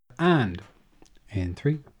And in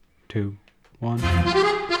 3, 2, 1.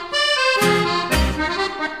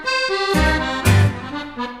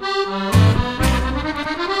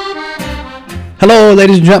 Hello,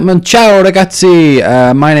 ladies and gentlemen. Ciao,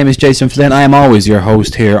 ragazzi. My name is Jason Flynn. I am always your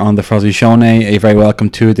host here on the Forza Frosinone. A very welcome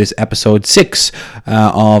to this episode 6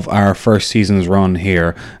 of our first season's run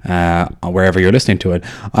here, wherever you're listening to it.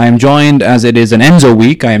 I am joined, as it is an Enzo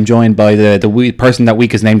week, I am joined by the person that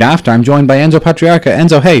week is named after. I'm joined by Enzo Patriarca.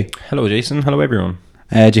 Enzo, hey. Hello, Jason. Hello, everyone.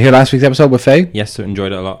 Did you hear last week's episode with Faye? Yes, I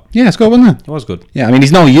enjoyed it a lot. Yeah, it's good, wasn't it? It was good. Yeah, I mean,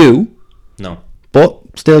 he's no you. No. But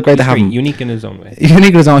still great to have him. Unique in his own way. Unique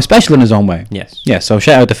in his own way, special in his own way. Yes. Yeah, so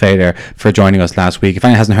shout out to Faye there for joining us last week. If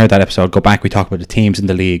anyone hasn't heard that episode, go back. We talked about the teams in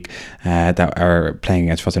the league that are playing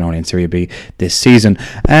against Frosinone in Serie B this season.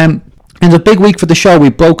 And a big week for the show. We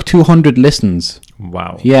broke 200 listens.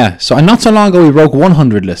 Wow. Yeah, so and not so long ago we broke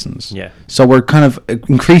 100 listens. Yeah. So we're kind of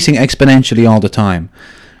increasing exponentially all the time.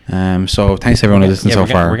 So thanks to everyone who listened so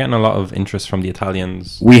far. We're getting a lot of interest from the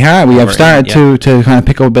Italians. We have started to kind of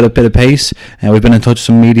pick up a bit of pace. We've been in touch with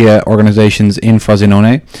some media organisations in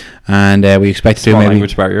Frosinone, and we expect to do maybe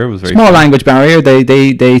language barrier was very small cool. Language barrier.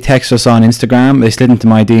 They text us on Instagram. They slid into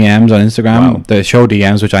my DMs on Instagram, Wow. the show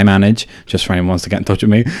DMs, which I manage, just for anyone who wants to get in touch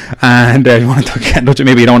with me. And if you want to get in touch with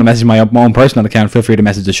me, but you don't want to message my own personal account, feel free to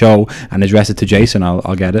message the show and address it to Jason.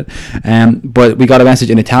 I'll get it. But we got a message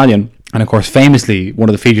in Italian. And of course, famously, one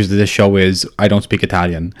of the features of this show is I don't speak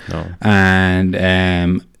Italian. No. And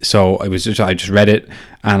so I just read it,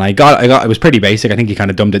 and I got it was pretty basic. I think he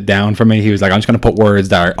kind of dumbed it down for me. He was like, I'm just going to put words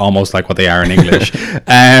that are almost like what they are in English.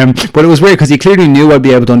 But it was weird because he clearly knew I'd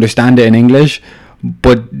be able to understand it in English,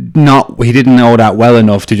 but he didn't know that well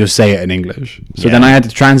enough to just say it in English. So then I had to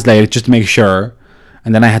translate it just to make sure,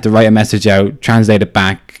 and then I had to write a message out, translate it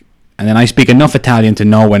back. And then I speak enough Italian to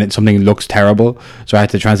know when something looks terrible. So I had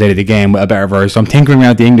to translate it again with a better version. So I'm tinkering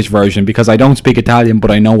around the English version because I don't speak Italian, but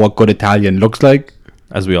I know what good Italian looks like.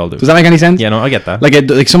 As we all do. Does that make any sense? Yeah, no, I get that.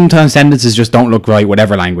 Like sometimes sentences just don't look right,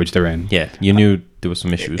 whatever language they're in. Yeah, you knew there was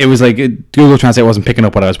some issues. It was like Google Translate wasn't picking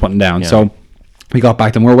up what I was putting down. Yeah. So we got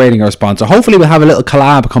back to them. We're waiting a response. So hopefully we'll have a little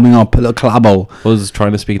collab coming up, a little collabo. Us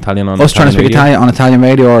trying to speak Italian on Us trying to speak radio. Italian on Italian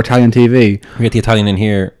radio or Italian TV. We get the Italian in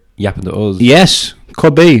here yapping to us. Yes.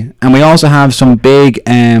 Could be. And we also have some big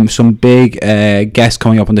guests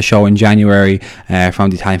coming up on the show in January from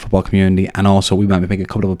the Italian football community, and also we might make a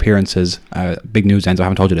couple of appearances, big news, Enzo, I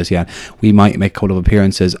haven't told you this yet, we might make a couple of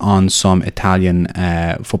appearances on some Italian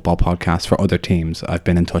football podcasts for other teams. I've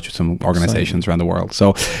been in touch with some organisations around the world.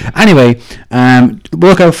 So anyway,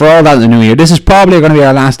 look out for all that in the new year. This is probably going to be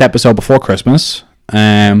our last episode before Christmas.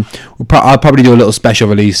 I'll probably do a little special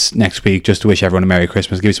release next week just to wish everyone a Merry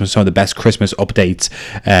Christmas, give you some of the best Christmas updates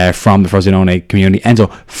from the Frosinone community. Enzo,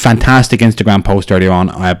 fantastic Instagram post earlier on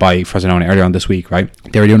by Frosinone earlier on this week, right?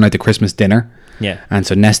 They were doing like the Christmas dinner. Yeah. And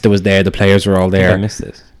so Nesta was there, the players were all there. I missed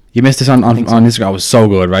this. You missed this on Instagram. It was so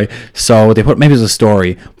good, right? So they maybe it was a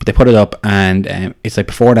story, but they put it up, and it's like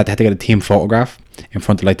before that they had to get a team photograph in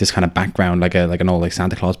front of like this kind of background, like an old like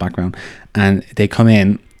Santa Claus background, and they come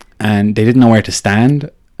in. And they didn't know where to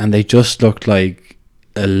stand, and they just looked like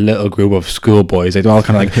a little group of schoolboys. They were all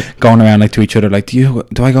kind of like going around like to each other, like, do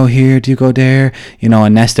I go here? Do you go there? You know.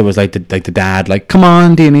 And Nesta was like the dad, like, come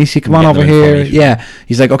on, Dionysi, come on over here. Yeah,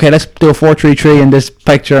 he's like, okay, let's do a 4-3-3 in this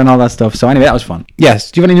picture and all that stuff. So anyway, that was fun.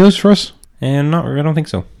 Yes. Do you have any news for us? No, I don't think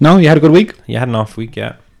so. No, you had a good week. You had an off week,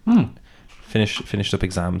 yeah. Finished up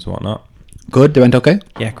exams and whatnot. Good. They went okay.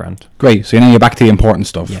 Yeah, grand. Great. So now you're back to the important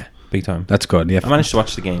stuff. Yeah. Big time. That's good. Yeah. I managed to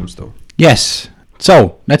watch the games though. Yes.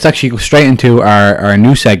 So let's actually go straight into our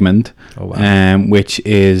new segment, which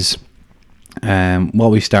is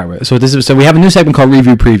what we start with. So we have a new segment called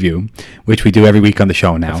Review Preview, which we do every week on the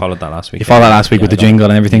show now. I followed that last week. You followed that last week with the jingle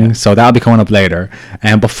and everything. Yeah. So that'll be coming up later.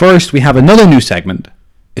 But first we have another new segment.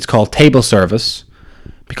 It's called Table Service,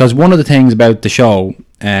 because one of the things about the show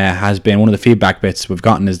has been, one of the feedback bits we've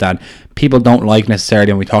gotten is that people don't like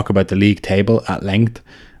necessarily when we talk about the league table at length,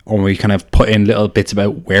 or when we kind of put in little bits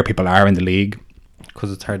about where people are in the league.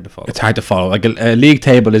 Because it's hard to follow. It's hard to follow. Like a league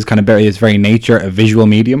table is kind of it's very nature a visual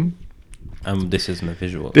medium. This isn't a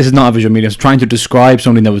visual. This is not a visual medium. It's trying to describe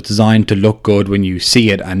something that was designed to look good when you see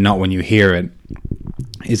it and not when you hear it.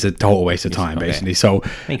 Is a total waste of time, basically. So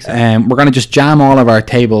we're going to just jam all of our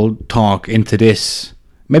table talk into this.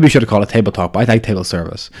 Maybe we should have called it table talk, but I like table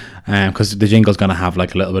service, because the jingle's going to have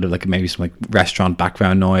like a little bit of like maybe some like restaurant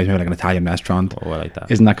background noise, maybe like an Italian restaurant. Oh, I like that.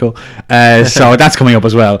 Isn't that cool? So that's coming up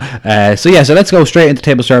as well. So let's go straight into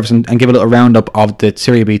table service and give a little roundup of the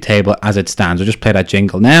Serie B table as it stands. We'll just play that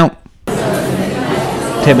jingle now.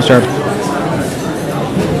 Table service.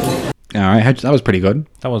 All right, that was pretty good.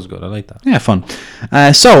 That was good. I like that. Yeah, fun.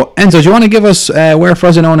 So, Enzo, do you want to give us where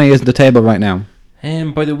Frosinone is at the table right now?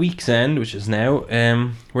 By the week's end, which is now,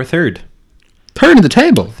 we're third. Third in the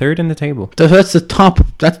table. Third in the table. So that's the top.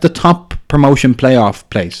 That's the top promotion playoff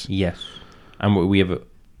place. Yes, and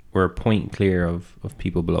we're a point clear of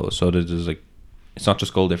people below us. So there's like, it's not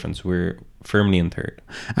just goal difference. We're firmly in third.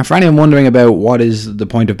 And for anyone wondering about what is the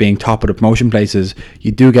point of being top of the promotion places,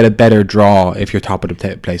 you do get a better draw if you're top of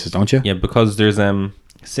the places, don't you? Yeah, because there's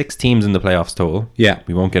 6 teams in the playoffs total. Yeah,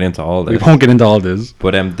 we won't get into all this. We won't get into all this.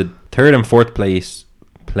 But the third and fourth place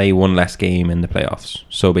play one less game in the playoffs.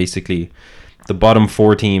 So basically, the bottom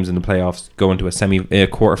 4 teams in the playoffs go into a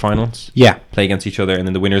quarterfinals. Yeah, play against each other, and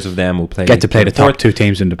then the winners of them will get to play the top 2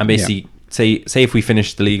 teams in the. And basically, say if we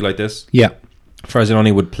finish the league like this, yeah,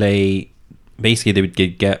 Frosinone would play. Basically, they would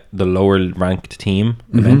get the lower ranked team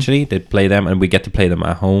eventually. They'd play them, and we get to play them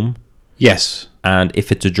at home. Yes. And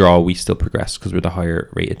if it's a draw, we still progress because we're the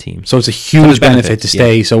higher rated team. So it's a huge benefit to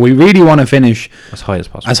stay. Yeah. So we really want to finish as high as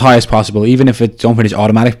possible. As high as possible. Even if it don't finish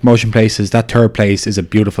automatic promotion places, that third place is a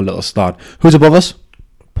beautiful little slot. Who's above us?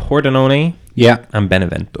 Pordenone. Yeah. And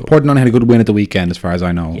Benevento. Pordenone had a good win at the weekend, as far as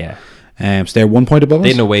I know. Yeah. So they're 1 point above us. They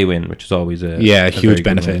had an away win, which is always a huge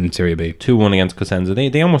benefit in Serie B. 2-1 against Cosenza.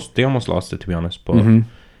 They almost lost it, to be honest. But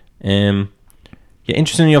yeah,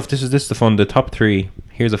 interestingly enough, this is the fun. The top 3.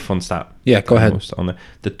 Here's a fun stat. Yeah, go ahead. On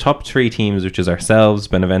the top 3 teams, which is ourselves,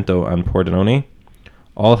 Benevento, and Pordenone,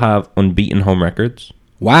 all have unbeaten home records.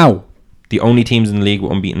 Wow. The only teams in the league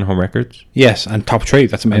with unbeaten home records. Yes, and top 3.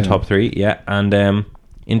 That's amazing. And top 3, yeah. And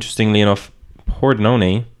interestingly enough,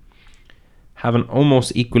 Pordenone have an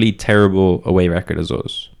almost equally terrible away record as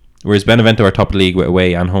us. Whereas Benevento are top of the league with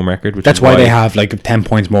away and home record. Which that's why they have like 10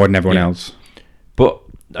 points more than everyone else. But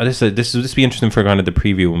this will be interesting for kind of the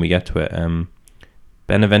preview when we get to it.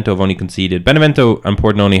 Benevento and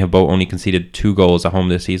Pordenone have both only conceded 2 goals at home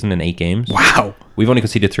this season in 8 games. Wow. We've only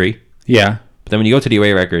conceded 3. Yeah. But then when you go to the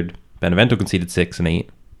away record, Benevento conceded 6 and 8.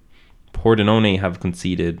 Pordenone have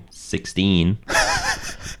conceded 16.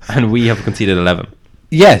 And we have conceded 11.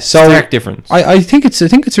 Yeah, so stark difference. I think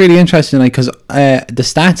it's really interesting, like, because the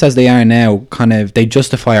stats as they are now, kind of, they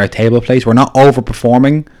justify our table place. We're not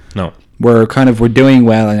overperforming. No, we're doing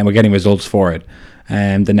well, and we're getting results for it.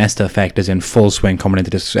 The Nesta effect is in full swing coming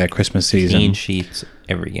into this Christmas season. Clean sheets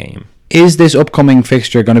every game. Is this upcoming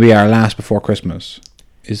fixture going to be our last before Christmas?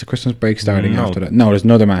 Is the Christmas break starting after that? No, there's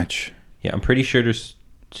another match. Yeah, I'm pretty sure there's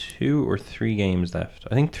 2 or 3 games left.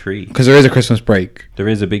 I think 3. Because there is a Christmas break. There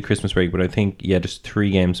is a big Christmas break, but I think, there's 3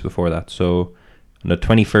 games before that. So on the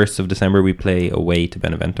 21st of December, we play away to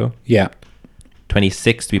Benevento. Yeah.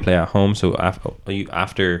 26th, we play at home. So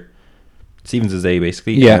after Stevens' Day,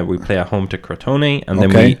 basically, we play at home to Crotone. And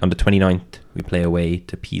then on the 29th, we play away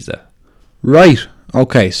to Pisa. Right.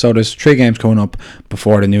 Okay, so there's 3 games coming up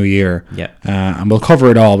before the new year. Yeah. And we'll cover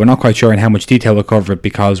it all. We're not quite sure in how much detail we'll cover it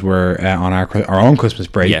because we're on our own Christmas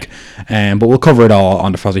break. Yeah. But we'll cover it all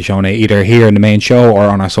on the Frosinone, either here in the main show or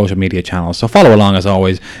on our social media channels. So follow along as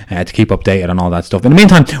always to keep updated on all that stuff. In the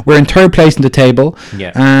meantime, we're in 3rd place in the table.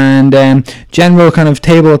 Yeah. And general kind of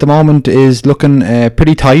table at the moment is looking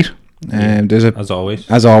pretty tight. There's as always,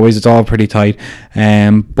 it's all pretty tight.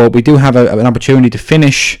 But we do have an opportunity to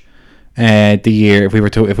finish the year if we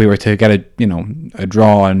were to get a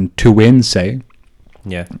draw and 2 wins, say.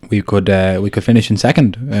 Yeah, we could finish in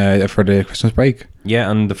 2nd for the Christmas break.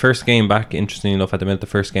 Yeah, and the first game back, interestingly enough, at the minute, the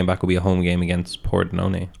first game back will be a home game against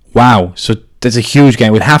Pordenone. Wow, so that's a huge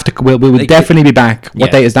game. We would definitely be back.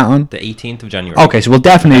 What date is that on? The 18th of January. Okay, so we'll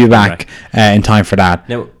definitely be back in time for that.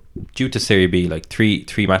 Now, due to Serie B, like three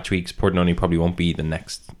match weeks, Pordenone probably won't be the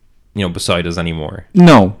next, beside us anymore.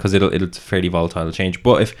 No, because it's fairly volatile change.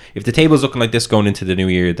 But if the table's looking like this going into the new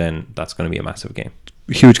year, then that's going to be a massive game.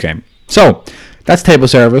 Huge game. So that's table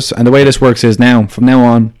service, and the way this works is from now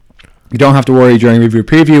on, you don't have to worry during review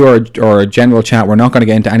preview or a general chat. We're not going to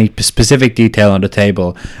get into any specific detail on the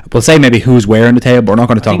table. We'll say maybe who's where in the table, but we're not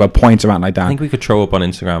going to talk about points or anything like that. I think we could throw up on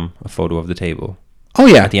Instagram a photo of the table. Oh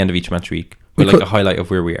yeah, at the end of each match week, with a highlight of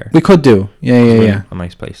where we are. We could do. Yeah. A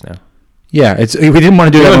nice place now. Yeah, we didn't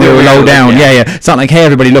want to do that when we were low down. Yeah. It's not like, hey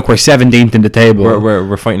everybody, look, we're 17th in the table.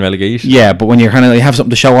 We're fighting relegation. Yeah, but when you're kind of have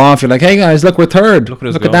something to show off, you're like, hey guys, look, we're 3rd.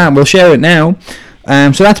 Look at that. We'll share it now.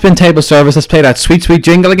 So that's been table service. Let's play that sweet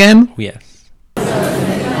jingle again. Yes.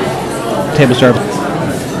 Table service.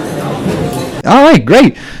 All right,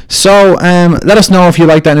 great. So let us know if you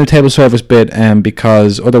like that new table service bit,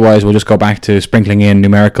 because otherwise we'll just go back to sprinkling in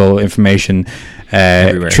numerical information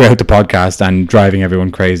throughout the podcast and driving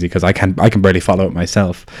everyone crazy because I can barely follow it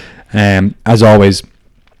myself. As always,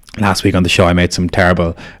 last week on the show I made some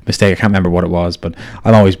terrible mistake. I can't remember what it was, but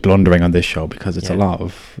I'm always blundering on this show because it's a lot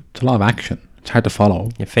of action. It's hard to follow.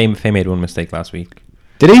 Yeah, Faye made one mistake last week.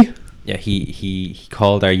 Did he? Yeah, he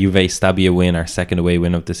called our Juve Stabia win our second away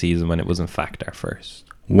win of the season when it was in fact our first.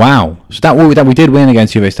 Wow. So that we did win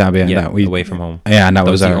against Juve Stabia. Yeah, that we, away from home. Yeah, and that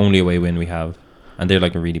was the only away win we have. And they're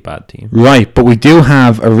like a really bad team. Right, but we do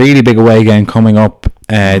have a really big away game coming up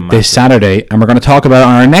this Saturday, and we're going to talk about it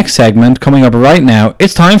on our next segment coming up right now.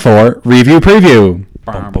 It's time for Review Preview.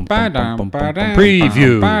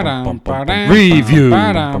 Review.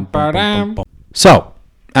 So,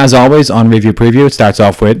 as always on Review Preview, it starts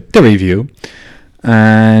off with the review.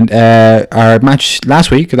 And our match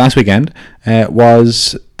last weekend,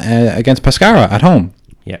 was against Pescara at home.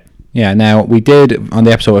 Yeah, now we did on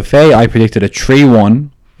the episode with Faye, I predicted a 3-1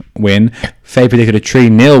 win. Faye predicted a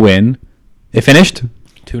 3-0 win. It finished?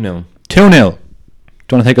 2-0. 2-0. Do you want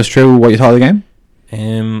to take us through what you thought of the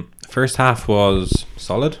game? First half was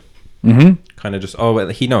solid. Mm-hmm. Kind of just,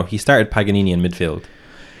 he started Paganini in midfield.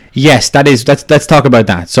 Yes, let's talk about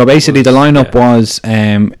that. So basically the lineup was...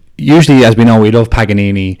 usually, as we know, we love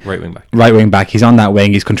Paganini. Right wing back. He's on that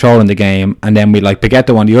wing. He's controlling the game. And then we like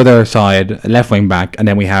Baguetto on the other side, left wing back. And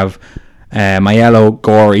then we have Maiello,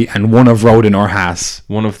 Gori, and one of Rodin or Haas.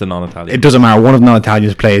 One of the non-Italians. It doesn't matter. One of the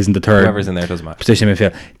non-Italians plays in the third. Whoever's in there doesn't matter. Position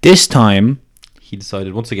midfield. This time, he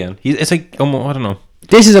decided once again. It's like, I don't know.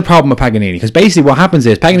 This is a problem with Paganini because basically what happens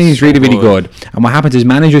is Paganini's so really good. And what happens is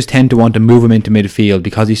managers tend to want to move him into midfield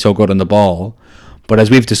because he's so good on the ball. But as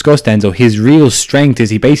we've discussed, Enzo, his real strength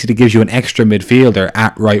is he basically gives you an extra midfielder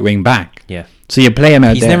at right wing back. Yeah. So you play him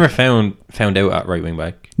out He's there. never found out at right wing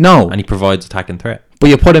back. No. And he provides attacking threat. But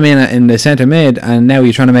you put him in the centre mid, and now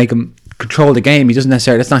you're trying to make him control the game. He doesn't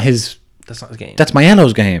necessarily. That's not his game. That's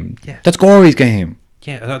Maiello's game. Yeah. That's Gori's game.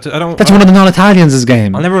 Yeah. I don't. That's one of the non-Italians'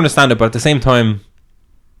 game. I'll never understand it, but at the same time,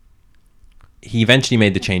 he eventually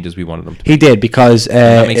made the changes we wanted him to. He did because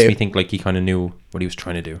that makes me think like he kind of knew what he was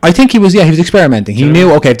trying to do. I think he was experimenting. He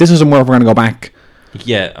knew, okay, if this doesn't work, we're going to go back.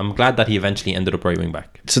 Yeah, I'm glad that he eventually ended up right wing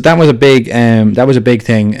back. So that was a big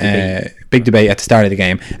thing, big debate at the start of the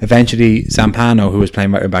game. Eventually, Zampano, who was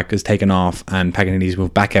playing right wing back, is taken off, and Paganini's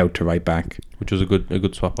moved back out to right back, which was a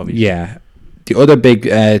good swap, obviously. Yeah, the other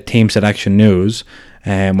big team selection news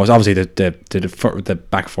was obviously the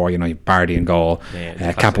back four. You know, Bardi in goal,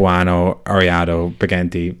 Capuano, Oriado,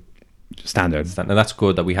 Briganti. Standard. Now that's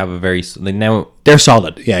good that we have a very now they're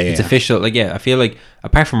solid. It's official. Like I feel like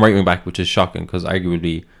apart from right wing back, which is shocking because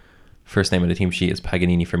arguably first name of the team sheet is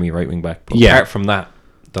Paganini for me, right wing back. But apart from that,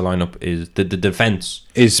 the lineup is the defense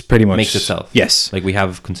is pretty much makes itself. Yes, like we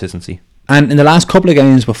have consistency. And in the last couple of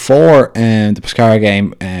games before the Pescara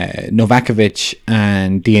game, Novakovic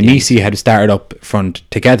and Dionisi had started up front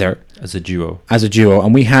together. As a duo.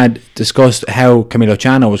 And we had discussed how Camilo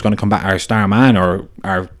Ciano was going to come back, our star man, or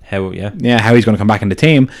how he's going to come back in the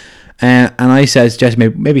team. And I said, just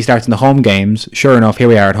maybe he starts in the home games. Sure enough, here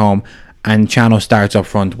we are at home, and Ciano starts up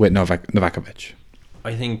front with Novakovic.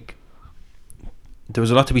 I think there was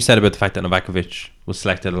a lot to be said about the fact that Novakovic was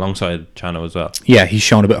selected alongside Ciano as well. Yeah, he's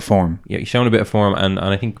shown a bit of form. Yeah, he's shown a bit of form, and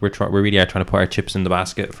I think we really are trying to put our chips in the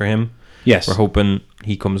basket for him. Yes. We're hoping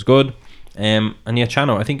he comes good. And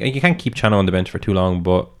Ciano, I think you can't keep Ciano on the bench for too long,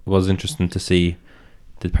 but it was interesting to see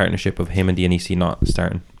the partnership of him and Dionisi not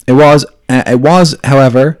starting. It was,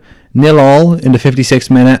 however, 0-0 in the 56th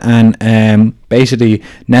minute, and basically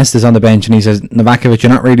Nest is on the bench and he says, Novakovic, you're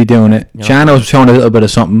not really doing it. Ciano's showing a little bit of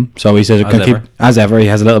something, so he says, as ever, he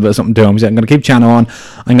has a little bit of something to him. He said, I'm going to keep Ciano on.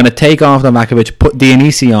 I'm going to take off Novakovic, put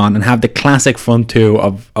Dionisi on, and have the classic front two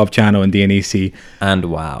of Ciano and Dionisi. And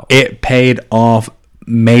wow, it paid off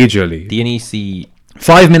majorly. Dionisi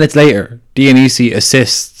 5 minutes later, Dionisi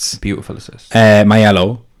assists. Beautiful assist.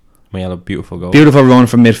 Maiello, beautiful goal. Beautiful run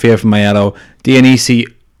from midfield from Maiello. Dionisi,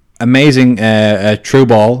 amazing true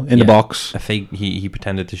ball in the box. A fake. He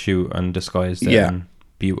pretended to shoot and disguised it. And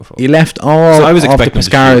beautiful. He left all of the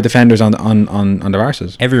Pescara defenders on their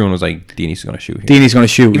arses. Everyone was like, Dionisi's going to shoot here. Dionisi's going to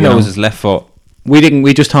shoot. Even though it was his left foot.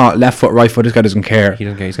 We just thought left foot, right foot. This guy doesn't care. He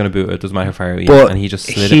doesn't care. He's going to boot it. Doesn't matter how far he is. But and he just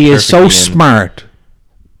slid he it is so smart.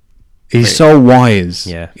 He's so wise.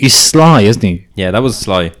 Yeah. He's sly, isn't he? Yeah, that was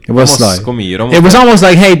sly. It was sly. Scummy. It was almost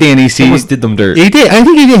like, hey, Dionisi. Almost did them dirt. He did. I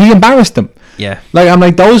think he did. He embarrassed them. Yeah. Like, I'm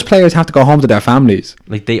like, those players have to go home to their families.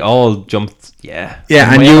 Like, they all jumped. Yeah.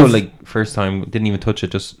 Yeah, and you like, first time, didn't even touch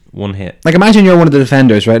it, just one hit. Like, imagine you're one of the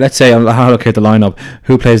defenders, right? Let's say, I'll look at the lineup.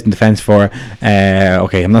 Who plays in defence for?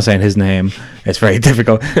 Okay, I'm not saying his name. It's very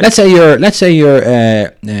difficult. Let's say you're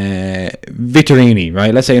Vittorini,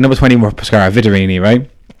 right? Let's say you're number 20 for Pescara, Vittorini,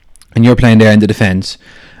 right? And you're playing there in the defence,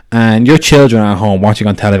 and your children are at home watching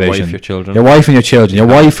on television. Your children. Your wife and your children. Your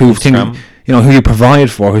wife who who you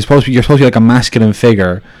provide for, you're supposed to be like a masculine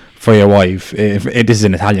figure for your wife. This is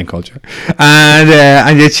an Italian culture,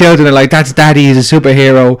 and your children are like, that's daddy, he's a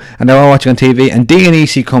superhero, and they're all watching on TV, and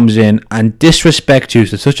DNEC comes in and disrespects you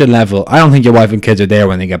to such a level. I don't think your wife and kids are there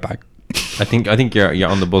when they get back. I think you're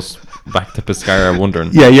on the bus back to Pescara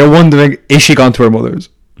wondering. Yeah, you're wondering, is she gone to her mother's?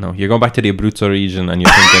 No, you're going back to the Abruzzo region and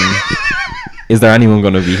you're thinking, is there anyone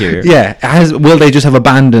going to be here? Yeah, will they just have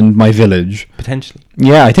abandoned my village? Potentially.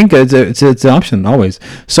 Yeah, I think it's an option always.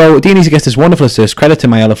 So DNEC gets this wonderful assist. Credit to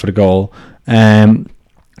Maiella for the goal. And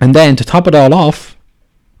then to top it all off,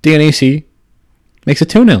 DNEC makes it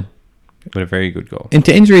 2-0. With a very good goal.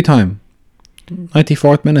 Into injury time.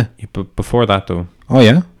 94th minute. Yeah, but before that though. Oh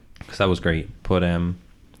yeah? Because that was great. But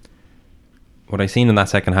what I seen in that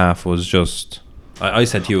second half was just... I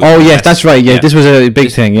said to you... Oh yes, that's right. Yeah, this was a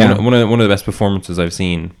big thing, yeah. One of the best performances I've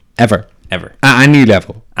seen. Ever. At any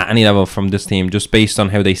level. At any level from this team, just based on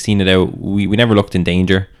how they seen it out. We never looked in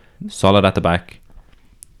danger. Solid at the back.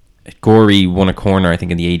 Gorey won a corner, I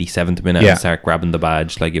think, in the 87th minute and started grabbing the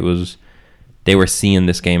badge. Like, it was... They were seeing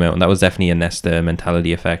this game out, and that was definitely a Nesta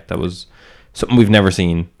mentality effect. That was something we've never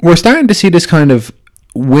seen. We're starting to see this kind of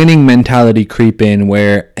winning mentality creep in,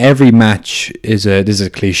 where every match is this is a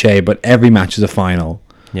cliche, but every match is a final.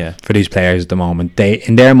 Yeah. For these players at the moment,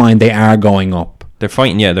 in their mind, they are going up. They're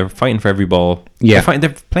fighting. Yeah, they're fighting for every ball. Yeah, they're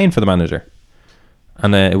playing for the manager,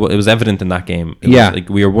 and it was evident in that game. It was like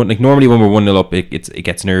we were normally when we're 1-0 up, it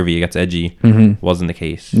gets nervy, it gets edgy. Wasn't the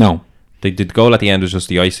case. No. The goal at the end was just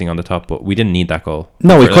the icing on the top, but we didn't need that goal.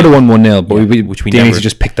 No, we could have won 1-0, but which we never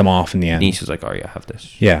just picked them off in the end. Nice was like, oh yeah, have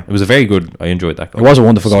this. Yeah, it was a very good. I enjoyed that goal. It was a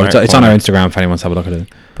wonderful goal. It's on our Instagram if anyone wants to have a look at it.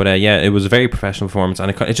 But it was a very professional performance,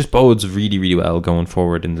 and it just bodes really, really well going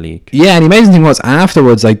forward in the league. Yeah, and the amazing thing was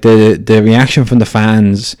afterwards, like the reaction from the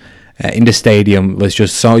fans in the stadium was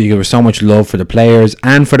just there was so much love for the players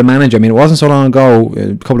and for the manager. I mean, it wasn't so long ago,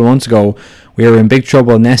 a couple of months ago, we were in big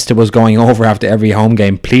trouble. Nesta was going over after every home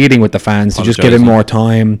game, pleading with the fans to just give him more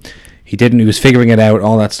time. He didn't. He was figuring it out,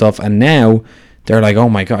 all that stuff. And now they're like, oh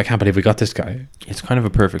my God, I can't believe we got this guy. It's kind of a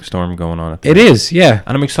perfect storm going on. It is, yeah.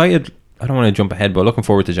 And I'm excited. I don't want to jump ahead, but looking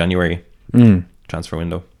forward to January transfer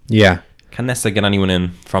window. Yeah. Can Nesta get anyone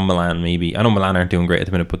in from Milan, maybe? I know Milan aren't doing great at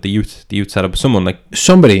the minute, but the youth set up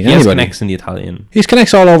somebody. He has connects in the Italian. He's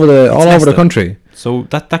connects all over the country. So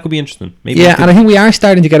that could be interesting. Maybe and I think we are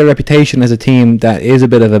starting to get a reputation as a team that is a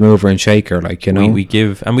bit of a mover and shaker. Like, you know, we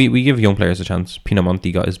give young players a chance.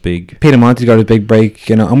 Pinamonti got his big break.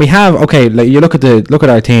 You know, and we have like you look at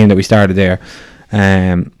our team that we started there.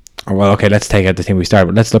 Let's take out the team we started,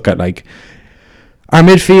 but let's look at like our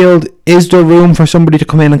midfield. Is there room for somebody to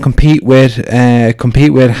come in and compete with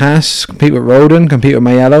Haas, compete with Rodin, compete with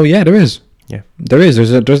Maiello? Yeah, there is. Yeah, there is.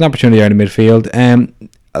 There's an opportunity there in the midfield.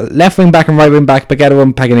 Left wing back and right wing back, Baguetto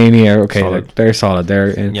and Paganini are they're solid.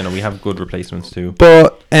 We have good replacements too.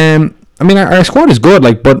 But I mean, our squad is good.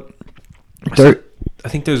 Like, but I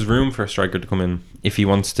think there's room for a striker to come in if he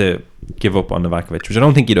wants to give up on Novakovic, which I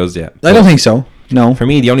don't think he does yet. I don't think so. No. For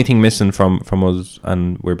me, the only thing missing from us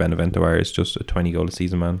and where Benevento are is just a 20 goal a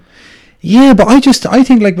season man. Yeah, but I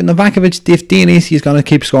think like with Novakovic, if DNEC is going to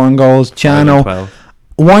keep scoring goals, Ciano,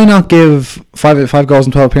 why not give five goals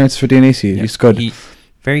and 12 appearances for DNEC? Yeah, he's good. He's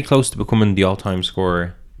very close to becoming the all-time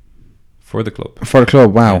scorer for the club.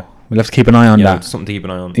 Wow. Yeah. We'll have to keep an eye on that. It's something to keep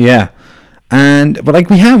an eye on. Yeah. But like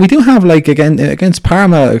we do have like against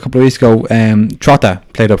Parma a couple of weeks ago, Trotta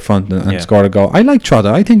played up front and scored a goal. I like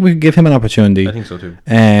Trotta. I think we could give him an opportunity. I think so too.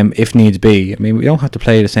 If needs be. I mean, we don't have to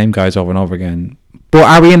play the same guys over and over again. But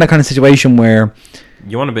are we in that kind of situation where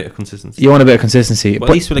you want a bit of consistency? But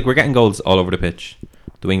at least we're getting goals all over the pitch.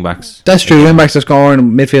 The wing backs. That's true. Wing backs are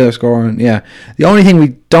scoring, midfield are scoring. Yeah. The only thing we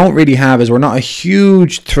don't really have is we're not a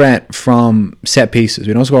huge threat from set pieces.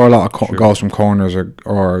 We don't score a lot of goals from corners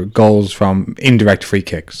or goals from indirect free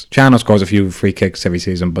kicks. Ciano scores a few free kicks every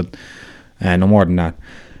season, but no more than that.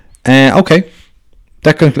 Okay.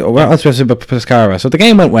 That concludes. Well, that's just about Pescara. So the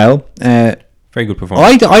game went well. Very good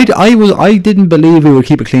performance. I didn't believe we would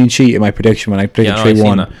keep a clean sheet in my prediction when I predicted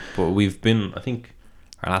 3-1. But we've been. I think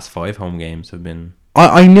our last 5 home games have been.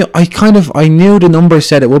 I knew the numbers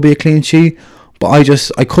said it would be a clean sheet, but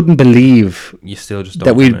I couldn't believe you still just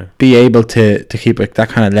that we'd be able to keep that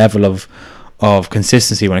kind of level of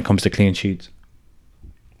consistency when it comes to clean sheets.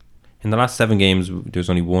 In the last 7 games, there's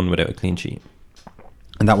only 1 without a clean sheet,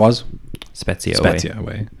 and that was Spezia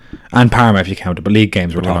away, and Parma if you count it. But league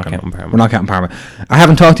games we're talking. We're not counting Parma. I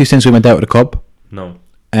haven't talked to you since we went out with the cup. No.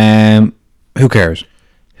 Who cares?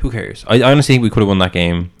 I honestly think we could have won that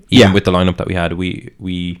game. Even with the lineup that we had,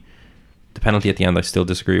 the penalty at the end, I still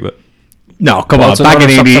disagree with. No, come on. Back in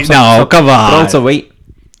the... No, come on. But also, wait.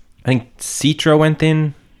 I think Citro went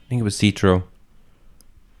in. I think it was Citro.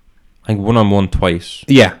 I think 1-on-1 twice.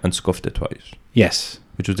 Yeah. And scuffed it twice. Yes.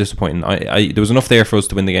 Which was disappointing. There was enough there for us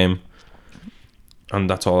to win the game. And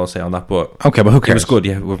that's all I'll say on that. But okay, but who cares? It was good,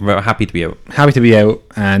 yeah. We're happy to be out. Happy to be out.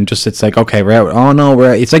 And just, it's like, okay, we're out. Oh, no,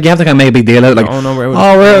 we're out. It's like you have to kind of make a big deal out. Like, oh, no, we're out.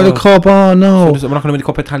 Oh, we're out of the cup. Oh, no. So we're not going to win the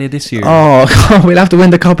Coppa Italia this year. Oh, we'll have to win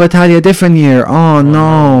the Coppa Italia a different year. Oh,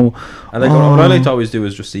 no. And what I like to always do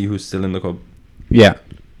is just see who's still in the cup. Yeah.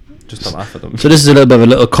 Just to laugh at them. So this is a little bit of a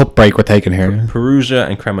little cup break we're taking here. Perugia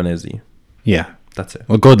and Cremonese. Yeah. That's it.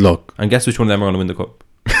 Well, good luck. And guess which one of them are going to win the cup?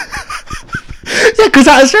 Yeah, because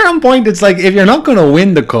at a certain point, it's like, if you're not going to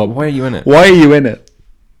win the cup... Why are you in it? Why are you in it?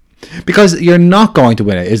 Because you're not going to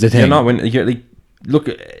win it, is the thing. You're not winning. You're like, look,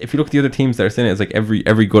 if you look at the other teams that are in it, it's like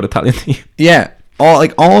every good Italian team. Yeah. All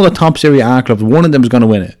the top Serie A clubs, one of them is going to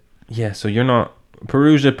win it. Yeah, so you're not...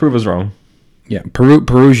 Perugia, prove us wrong. Yeah,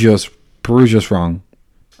 Perugia's wrong.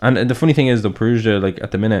 And the funny thing is, though, Perugia, like,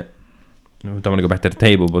 at the minute... I don't want to go back to the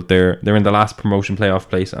table, but they're in the last promotion playoff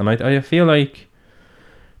place, and I feel like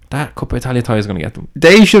that Coppa Italia tie is going to get them.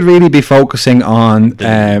 They should really be focusing on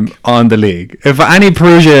the league. If any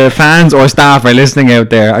Perugia fans or staff are listening out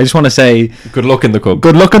there, I just want to say good luck in the cup.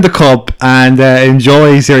 Good luck in the cup, and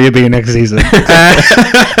enjoy Serie B next season.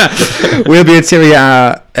 We'll be at Serie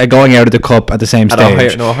A going out of the cup at the same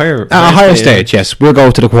stage. At a higher stage. Yes, we'll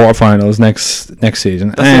go to the quarterfinals next season.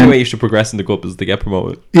 That's the only way you should progress in the cup, is to get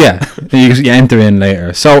promoted. Yeah, you enter in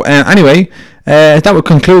later. So anyway, that would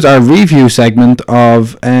conclude our review segment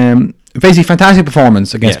of basically fantastic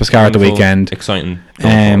performance against Pescara at the weekend. Exciting.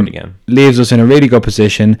 Again. Leaves us in a really good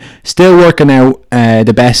position. Still working out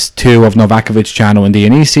the best two of Novakovic, Chano and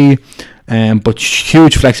Dionisi. But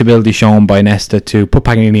huge flexibility shown by Nesta to put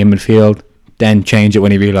Paganini in midfield, then change it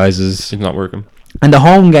when he realises it's not working. And the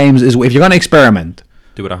home games is, if you're going to experiment,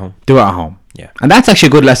 do it at home. Do it at home. Yeah. And that's actually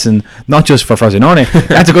a good lesson, not just for Frosinone.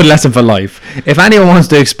 That's a good lesson for life. If anyone wants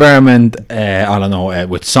to experiment, I don't know,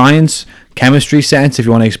 with science, chemistry sense, if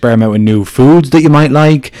you want to experiment with new foods that you might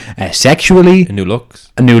like, sexually, and new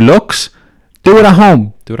looks, do it at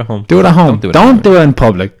home. Do it at home. Do it at home. Don't do it in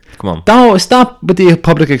public. Come on. Don't stop with the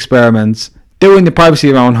public experiments. Do it in the privacy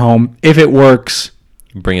of your own home. If it works,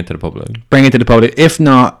 bring it to the public. If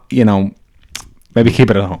not, maybe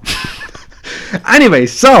keep it at home. Anyway,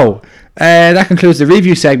 so that concludes the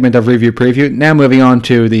review segment of Review Preview. Now moving on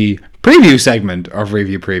to the preview segment of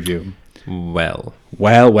Review Preview. Well.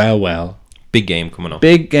 Big game coming up.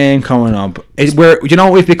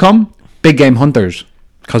 What we've become? Big game hunters.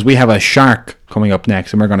 Because we have a shark coming up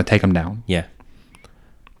next and we're going to take him down. Yeah.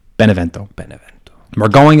 Benevento. Benevento. We're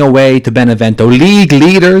going away to Benevento. League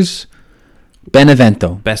leaders,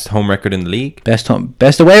 Benevento. Best home record in the league. Best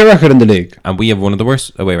away record in the league. And we have one of the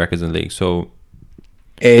worst away records in the league. So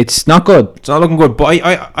it's not good. It's not looking good. But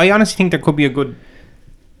I honestly think there could be a good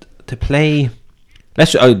to play.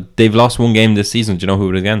 They've lost one game this season. Do you know who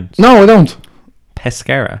it was against? No, I don't.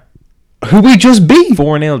 Pescara. Who we just beat.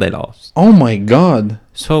 4-0 they lost. Oh my god.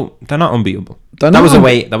 So they're not unbeatable. That was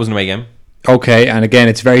an away game. Okay, and again,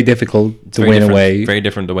 it's very difficult to win away. Very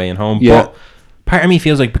different away and home. Yeah. But part of me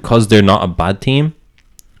feels like because they're not a bad team,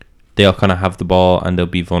 they'll kind of have the ball and they'll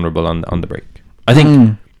be vulnerable on the break. I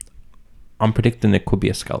think I'm predicting it could be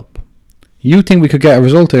a scalp. You think we could get a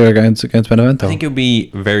result here against Benevento? I think it would be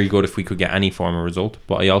very good if we could get any form of result,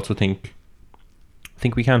 but I also think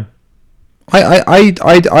we can.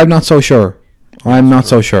 I'm not so sure. I'm not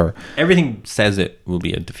so sure. Everything says it will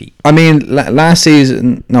be a defeat. I mean, last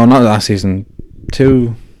season, no, not last season,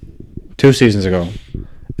 two seasons ago,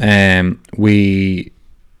 we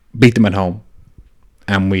beat them at home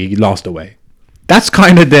and we lost away. That's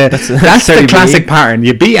kind of that's the classic pattern.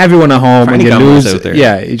 You beat everyone at home and you lose.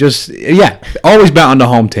 Yeah, always bet on the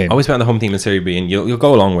home team. Always bet on the home team in Serie B, and you'll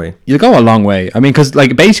go a long way. You'll go a long way. I mean, because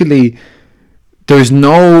basically, there's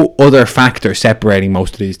no other factor separating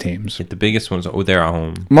most of these teams. The biggest ones are they're at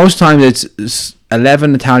home. Most times it's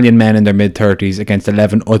 11 Italian men in their mid-30s against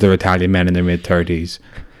 11 other Italian men in their mid-30s.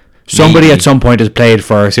 Somebody at some point has played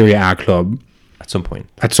for a Serie A club. At some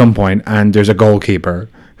point, and there's a goalkeeper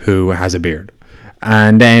who has a beard.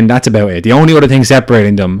 And then that's about it. The only other thing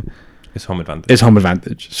separating them is home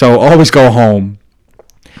advantage. So always go home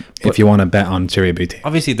if you want to bet on Serie B team.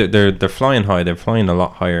 Obviously, they're flying high. They're flying a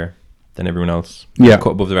lot higher than everyone else. Yeah.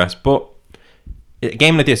 Cut above the rest. But a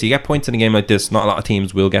game like this, you get points in a game like this. Not a lot of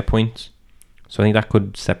teams will get points. So I think that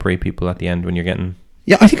could separate people at the end when you're getting...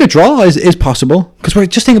 Yeah, I think a draw is possible. Because we're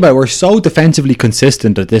just thinking about it, we're so defensively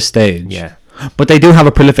consistent at this stage. Yeah. But they do have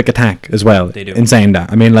a prolific attack as well. They do. In saying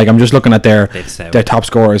that. I mean, I'm just looking at their top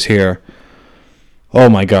scorers here. Oh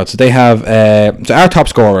my god! So they have so our top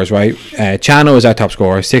scorers, right? Chano is our top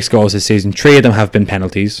scorer, 6 goals this season. 3 of them have been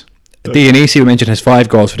penalties. Dionisi, we mentioned, has 5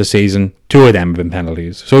 goals for the season. 2 of them have been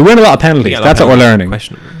penalties. So we win a lot of penalties. That's what we're learning.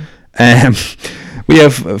 We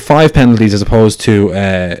have 5 penalties as opposed to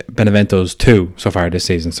Benevento's 2 so far this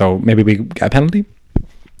season. So maybe we get a penalty.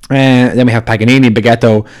 Then we have Paganini,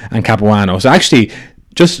 Baguetto, and Capuano. So actually,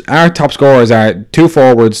 just our top scorers are 2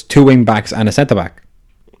 forwards, 2 wing backs, and a centre back.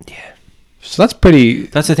 Yeah. So that's pretty...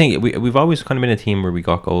 That's the thing. We've always kind of been a team where we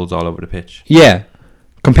got goals all over the pitch. Yeah.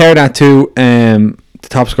 Compare that to the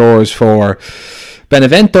top scorers for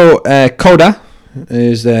Benevento. Coda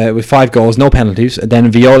is with 5 goals, no penalties.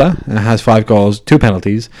 Then Viola has 5 goals, 2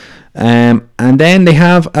 penalties. And then they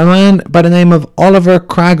have a man by the name of Oliver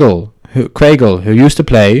Craigle, who used to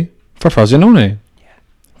play for Frosinone.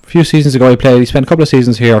 A few seasons ago he spent a couple of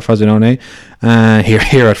seasons here at Frosinone.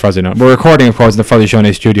 Here at Frosinone. We're recording, of course, in the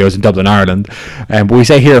Frosinone studios in Dublin, Ireland. But we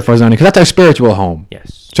say here at Frosinone because that's our spiritual home.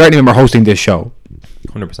 Yes. Certainly when we're hosting this show.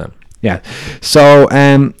 100%. Yeah. So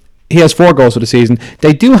he has 4 goals for the season.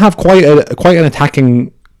 They do have quite an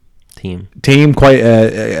attacking team, quite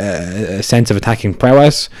a sense of attacking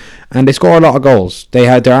prowess, and they score a lot of goals. They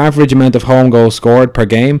had their average amount of home goals scored per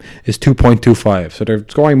game is 2.25, so they're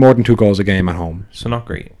scoring more than 2 goals a game at home. So not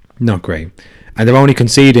great. Not great. And they're only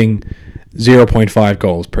conceding 0.5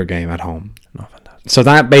 goals per game at home. Not fantastic. So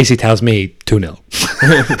that basically tells me 2-0.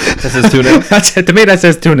 That says 2-0. That's it. To me, that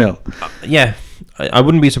says 2-0. Yeah. I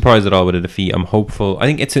wouldn't be surprised at all with a defeat. I'm hopeful. I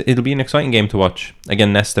think it'll be an exciting game to watch.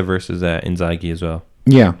 Again, Nesta versus Inzaghi as well.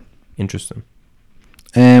 Yeah. Interesting.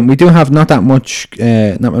 We do have not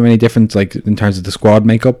many difference like in terms of the squad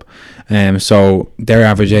makeup. So their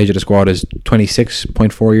average age of the squad is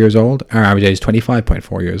 26.4 years old. Our average age is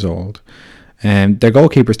 25.4 years old. Their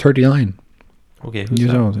goalkeeper is 39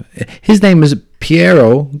 years old. His name is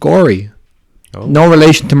Piero Gori. Oh. No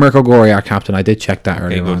relation to Mirko Gori, our captain. I did check that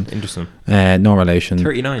earlier on. Interesting. No relation.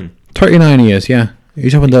 39 he is, yeah.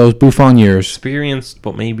 He's up in those Buffon years. Experienced,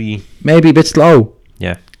 but maybe a bit slow.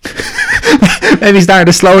 Yeah. Maybe he's starting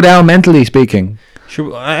to slow down mentally speaking.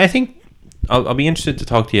 Sure. I think I'll be interested to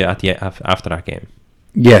talk to you after that game.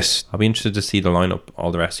 Yes. I'll be interested to see the lineup,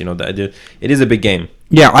 all the rest. It is a big game.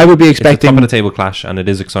 Yeah, I would be expecting... It's a top of the table clash, and it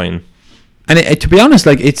is exciting. And to be honest,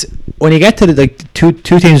 like it's when you get to the two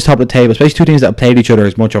teams top of the table, especially 2 teams that have played each other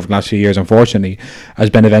as much over the last few years, unfortunately, as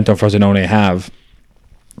Benevento and Frosinone have,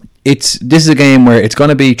 this is a game where it's going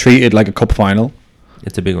to be treated like a cup final.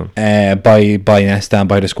 It's a big one. By Nesta and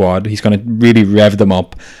by the squad. He's going to really rev them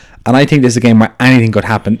up. And I think this is a game where anything could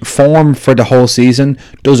happen. Form for the whole season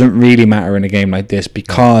doesn't really matter in a game like this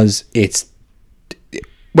because it's...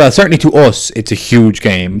 Well, certainly to us, it's a huge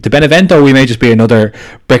game. To Benevento, we may just be another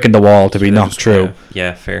brick in the wall to be knocked through.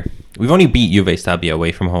 Yeah, fair. We've only beat Juve Stabia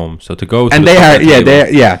away from home, so to go to and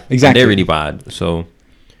exactly. They're really bad. So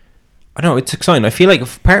I don't know. It's exciting. I feel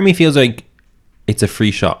like part of me feels like it's a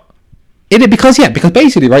free shot. Because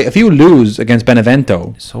basically, right, if you lose against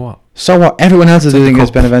Benevento, so what? Everyone else is losing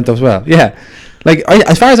against Benevento as well. Yeah. Like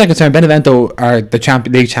as far as I'm concerned, Benevento are the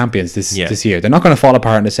league champions this year. They're not going to fall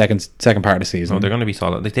apart in the second part of the season. No, they're going to be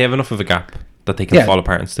solid. Like, they have enough of a gap that they can fall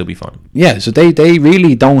apart and still be fine. Yeah, so they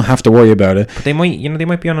really don't have to worry about it. But they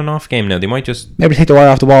might be on an off game now. They might just maybe take the wire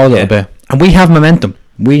off the wall a little bit. And we have momentum.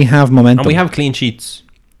 And we have clean sheets.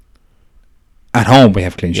 At home, we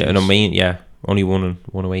have clean sheets. Only one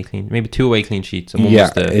away clean, maybe 2 away clean sheets. And one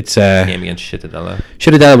was the game against Cittadella.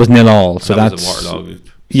 Cittadella was 0-0, so that's was a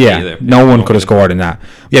waterlogged. Yeah, no one could have scored in that.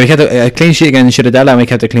 Yeah, we kept a clean sheet against Cittadella, and we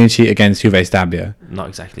kept a clean sheet against Juve Stabia. Not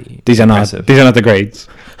exactly. These are not the grades.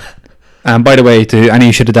 And by the way, to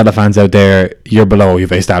any Cittadella fans out there, you're below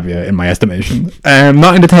Juve Stabia in my estimation.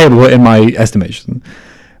 Not in the table, but in my estimation.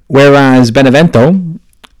 Whereas Benevento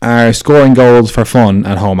are scoring goals for fun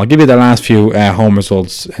at home. I'll give you the last few home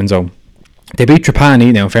results, Enzo. They beat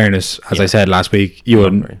Trapani. Now, in fairness, as I said last week, you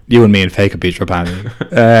and me and Fake beat Trapani.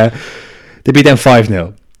 They beat them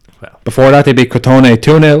 5-0. Well, before that, they beat Crotone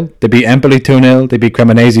 2-0. They beat Empoli 2-0. They beat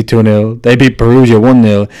Cremonese 2-0. They beat Perugia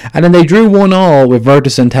 1-0. And then they drew 1-1 with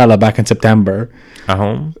Virtus and Tella back in September. At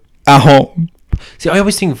home. See, I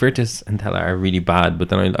always think Virtus and Tella are really bad, but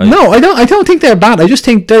then No, I don't think they're bad. I just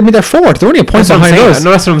think they're 4th. They're only a point behind us.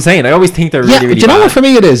 No, that's what I'm saying. I always think they're really, really bad. Do you know what for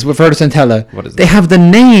me it is with Virtus and Tella? What is it? They have the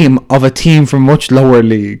name of a team from much lower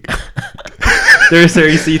league. They're a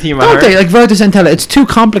Serie C team. Don't they? Like Virtus and Tella. It's too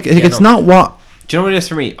complicated. It's not what... Do you know what it is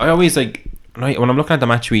for me? I always like... When I'm looking at the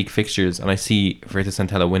match week fixtures and I see Virtus and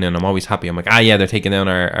Tella winning, I'm always happy. I'm like, they're taking down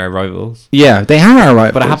our rivals. Yeah, they are our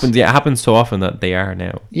rivals. But it happens so often that they are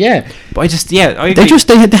now. Yeah. But I agree.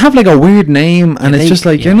 They have like a weird name and it's just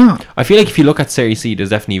like, you're not. I feel like if you look at Serie C, there's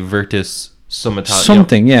definitely Virtus, some Italian.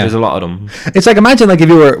 Something, yeah. There's a lot of them. It's like, imagine like if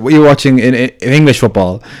you were watching in English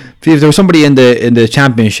football, if there was somebody in the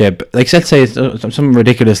championship, like let's say it's some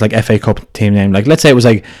ridiculous like FA Cup team name, like let's say it was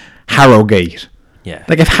like Harrogate. Yeah.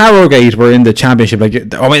 Like if Harrogate were in the championship, like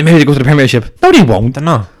maybe they go to the Premiership. No, they won't. They're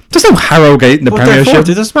not. There's no Harrogate in the Premiership.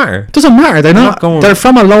 It doesn't matter. Doesn't matter. They're not going. They're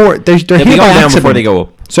from a lower. They'll be here going by down accident. before they go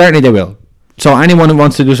up. Certainly they will. So anyone who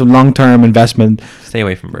wants to do some long-term investment, stay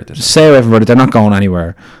away from British. Stay away from British. They're not going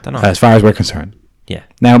anywhere. They're not. As far as we're concerned. Yeah.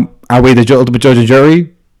 Now, are we the ultimate judge and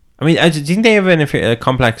jury? I mean, do you think they have a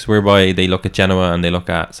complex whereby they look at Genoa and they look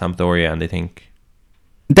at Sampdoria and they think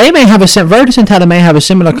they may have Virtus Entella may have a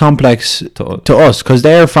similar complex to us because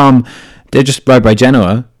they're just right by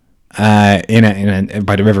Genoa, by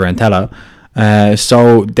the river Entella.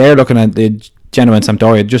 So they're looking at the Genoa and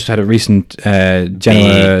Sampdoria. Just had a recent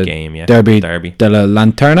Genoa game, yeah. derby della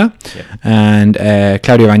Lanterna, yeah. And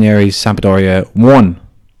Claudio Ranieri's Sampdoria won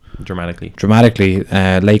dramatically.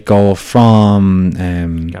 Late goal from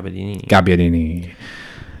Gabbiadini.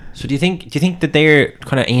 So do you think that they're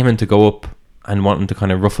kind of aiming to go up and wanting to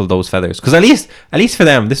kind of ruffle those feathers? Because at least for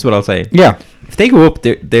them, this is what I'll say. Yeah, if they go up,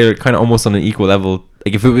 they're kind of almost on an equal level.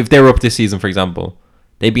 Like if they were up this season, for example,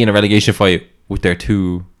 they'd be in a relegation fight with their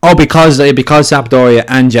two. Oh, because Sampdoria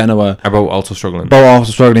and Genoa are both also struggling.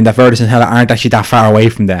 That Virtus and Hella aren't actually that far away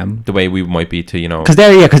from them. The way we might be to, because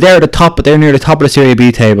they're at the top, but they're near the top of the Serie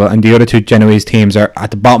B table, and the other two Genoese teams are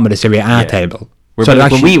at the bottom of the Serie A table. So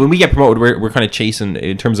when we get promoted, we're kind of chasing,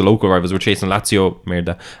 in terms of local rivals, we're chasing Lazio,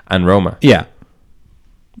 Merda, and Roma. Yeah.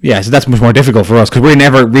 Yeah, so that's much more difficult for us because we're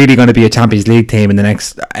never really going to be a Champions League team in the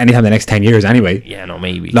next 10 years anyway. Yeah, no,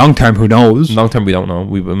 maybe. Long term, who knows? Long term, we don't know.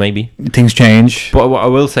 Maybe things change. But what I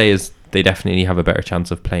will say is they definitely have a better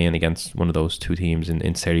chance of playing against one of those two teams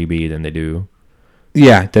in Serie B than they do.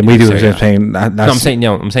 Yeah, than we do playing. I'm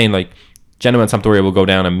saying like Genoa and Sampdoria will go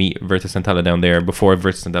down and meet Virtus Entella down there before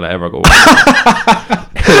Virtus Entella ever go.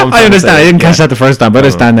 I understand. I didn't catch that the first time, but I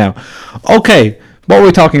understand now. Okay, what were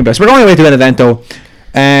we talking about? So we're going away to Benevento.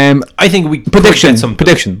 I think we prediction.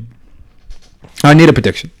 I need a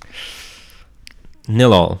prediction.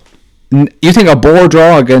 0-0. You think a bore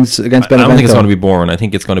draw against Benevento? I don't think it's going to be boring. I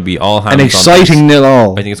think it's going to be all hands. An exciting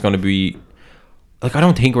 0-0. I think it's going to be like, I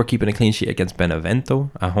don't think we're keeping a clean sheet against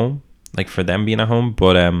Benevento at home. Like for them being at home,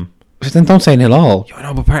 but then don't say 0-0. I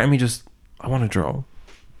know, but part of me I want to draw.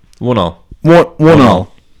 1-0.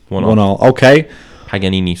 1-0. Okay.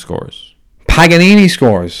 Paganini scores. Paganini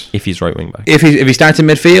scores if he's right wing back. If he starts in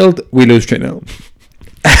midfield, we lose 3-0.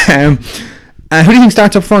 Who do you think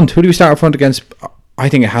starts up front? Who do we start up front against? I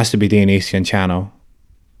think it has to be Dionisi and Chano.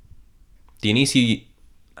 Dionisi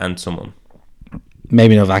and someone.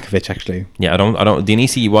 Maybe Novakovic actually. Yeah, I don't.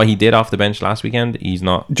 Dionisi, what he did off the bench last weekend, he's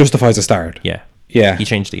not justifies a start. Yeah. He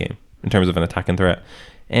changed the game in terms of an attacking threat.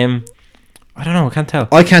 I don't know. I can't tell.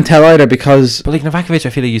 I can't tell either because. But like Novakovic, I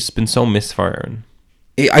feel like he's been so misfiring.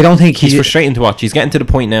 I don't think he's frustrating to watch. He's getting to the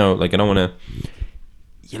point now. Like I don't want to.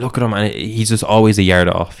 You look at him and he's just always a yard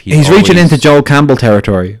off. He's reaching into Joel Campbell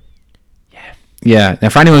territory. Yeah. Now,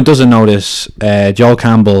 for anyone who doesn't know this, Joel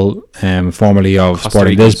Campbell, formerly of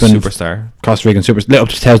Sporting Lisbon, Costa Rican superstar, lit up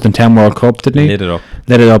the 2010 World Cup, didn't he? Lit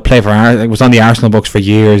it up. Played for was on the Arsenal books for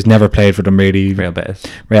years. Never played for them really. Real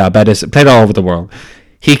Betis. Played all over the world.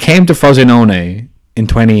 He came to Frosinone in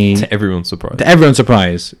 20. To everyone's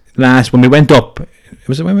surprise. When we went up.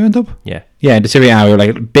 Was it when we went up? Yeah. Yeah, in the Serie A, we were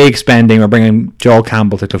like, big spending. We're bringing Joel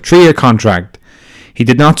Campbell to club. 3-year contract. He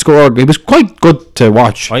did not score. He was quite good to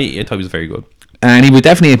watch. I thought he was very good. And he was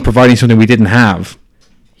definitely providing something we didn't have.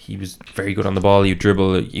 He was very good on the ball. He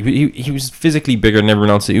dribble. He was physically bigger than everyone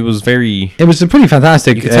else. It was a pretty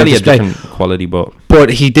fantastic. You could tell he had different quality, but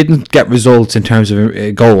he didn't get results in terms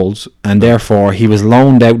of goals, and therefore he was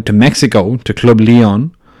loaned out to Mexico to Club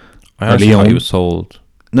Leon. I actually thought he was sold.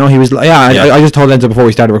 No, he was. I just told Enzo before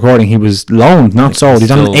we started recording. He was loaned, not sold.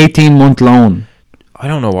 He's on an 18-month loan. I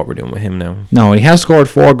don't know what we're doing with him now. No, he has scored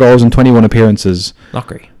 4 goals in 21 appearances. Not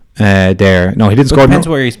great. There. No, he didn't score. Depends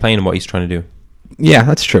where he's playing and what he's trying to do. Yeah,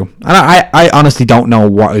 that's true. And I honestly don't know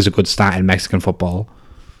what is a good stat in Mexican football.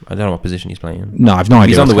 I don't know what position he's playing. No, I've no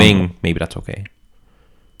idea. He's on the wing. Maybe that's okay.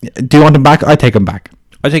 Do you want him back? I take him back.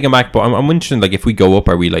 But I'm interested. Like, if we go up,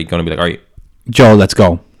 are we like going to be like, all right, Joel, let's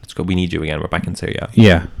go. We need you again. We're back in Serie A.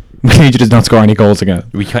 Yeah. We need you to not score any goals again.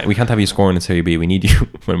 We can't have you scoring in Serie B. We need you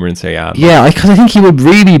when we're in Serie A. Yeah, because I think he would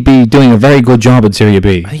really be doing a very good job at Serie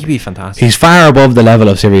B. I think he'd be fantastic. He's far above the level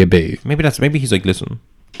of Serie B. Maybe he's like, listen,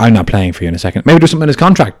 I'm not playing for you in a second. Maybe there's something in his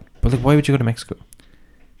contract. But like, why would you go to Mexico?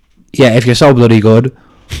 Yeah, if you're so bloody good.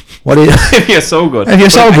 What is? If you're so good.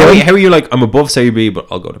 How are you like, I'm above Serie B, but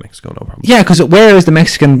I'll go to Mexico, no problem. Yeah, because where is the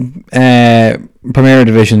Mexican Premier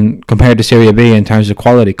Division compared to Serie B in terms of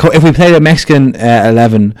quality. If we played a Mexican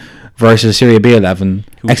 11 versus a Serie B 11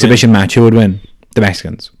 exhibition match, who would win? The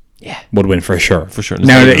Mexicans. Yeah, would win for sure. For sure.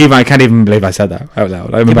 Now, even I can't even believe I said that out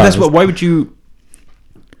loud. But that's what. Why would you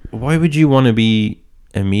want to be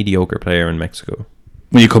a mediocre player in Mexico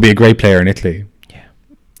when you could be a great player in Italy? Yeah.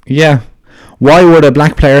 Yeah. Why would a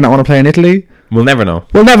black player not want to play in Italy? We'll never know.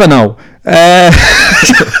 We'll never know.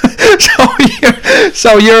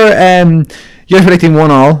 So you're predicting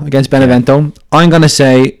 1-1 against Benevento. I'm gonna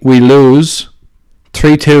say we lose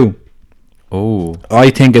 3-2. Oh, I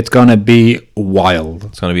think it's gonna be wild.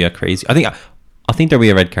 It's gonna be a crazy. I think there'll be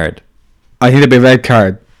a red card. I think there'll be a red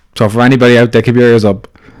card. So for anybody out there, keep your ears up.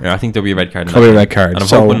 Yeah, I think there'll be a red card. There'll be a red card. And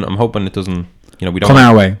I'm hoping it doesn't. We don't come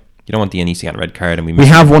our way. You don't want the NEC on a red card, and we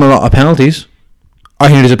have won a lot of penalties. I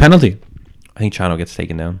think there's a penalty. I think Chano gets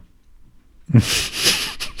taken down. The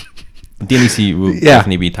NEC will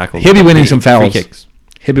definitely be tackled. He'll be winning some fouls. Free kicks.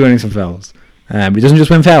 He'll be winning some fouls. But he doesn't just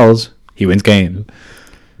win fouls, he wins games.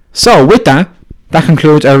 So with that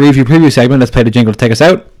concludes our review preview segment. Let's play the jingle to take us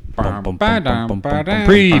out. Preview.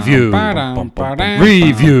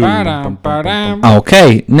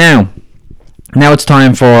 Okay, now it's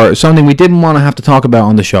time for something we didn't want to have to talk about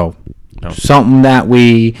on the show. No. Something that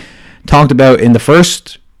we talked about in the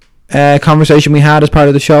first conversation we had as part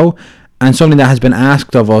of the show, and something that has been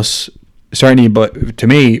asked of us, certainly to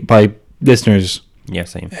me, by listeners. Yeah,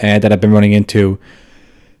 same. That I've been running into.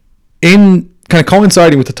 In kind of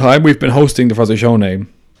coinciding with the time we've been hosting the Forza Frosinone,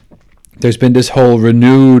 there's been this whole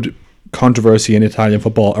renewed controversy in Italian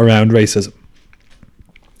football around racism.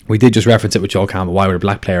 We did just reference it with Joel Campbell. Why would a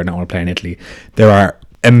black player not want to play in Italy? There are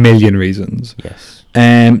a million reasons. Yes.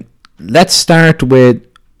 Let's start with.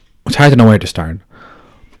 It's hard to know where to start,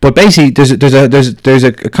 but basically, there's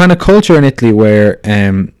a kind of culture in Italy where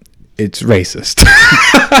it's racist.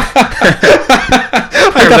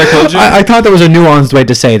 I thought there was a nuanced way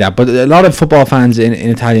to say that, but a lot of football fans in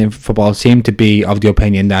Italian football seem to be of the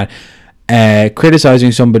opinion that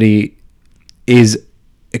criticizing somebody is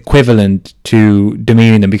equivalent to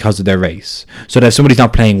demeaning them because of their race. So that if somebody's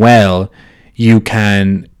not playing well, you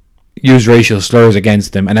can use racial slurs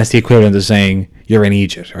against them, and that's the equivalent of saying you're an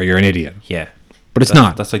idiot or you're an idiot. Yeah. But it's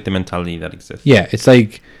not. That's like the mentality that exists. Yeah, it's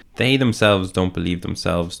like they themselves don't believe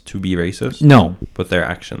themselves to be racist. No. But their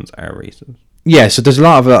actions are racist. Yeah, so there's a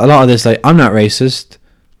lot of this, like, I'm not racist.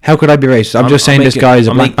 How could I be racist? I'm just saying this guy is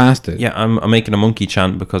a black bastard. Yeah, I'm making a monkey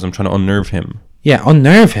chant because I'm trying to unnerve him. Yeah,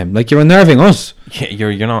 unnerve him. Like, you're unnerving us. Yeah,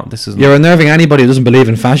 you're not. You're unnerving anybody who doesn't believe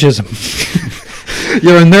in fascism.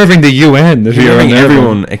 You're unnerving the UN. You're unnerving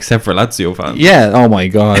everyone except for Lazio fans. Yeah, oh my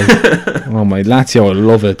God. Oh my, Lazio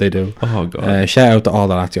love it, they do. Oh God. Shout out to all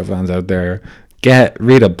the Lazio fans out there.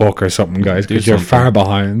 Read a book or something, guys, because you're far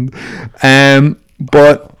behind.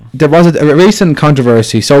 But there was a recent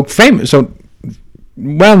controversy. So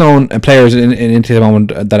well-known players in Italy at the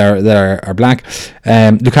moment that are black.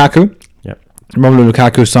 Lukaku. Romelu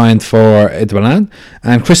Lukaku signed for Inter Milan,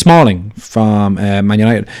 and Chris Smalling from Man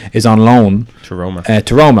United is on loan to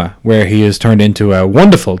Roma. Where he has turned into a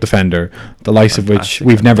wonderful defender, the likes of which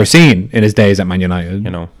we've never seen in his days at Man United.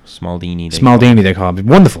 Smaldini they call him.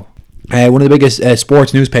 Wonderful. One of the biggest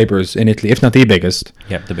sports newspapers in Italy, if not the biggest.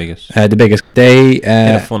 Yeah, the biggest. They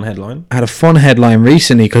had a fun headline. Had a fun headline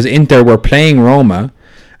recently because Inter were playing Roma,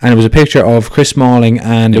 and it was a picture of Chris Smalling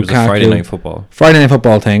and Lukaku. It was a Friday night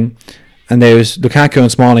football thing. And there was Lukaku and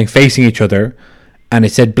Smalling facing each other, and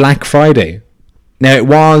it said Black Friday. Now, it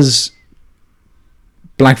was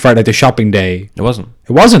Black Friday, the shopping day. It wasn't.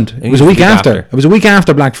 It was a week after. It was a week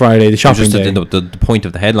after Black Friday, the shopping day. The point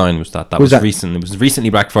of the headline was that was recent. It was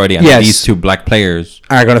recently Black Friday, and these two black players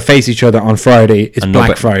are going to face each other on Friday. It's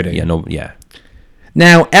Black Friday. Yeah.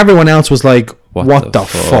 Now, everyone else was like, what the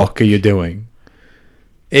fuck are you doing?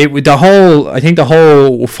 I think the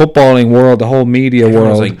whole footballing world, the whole media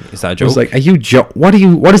world, was like, is that a joke? Was like, are you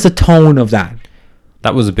what is the tone of that?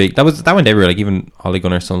 That went everywhere. Like, even Ole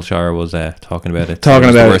Gunnar Solskjaer was talking about it.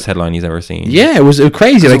 Talking about the worst headline he's ever seen. Yeah, it was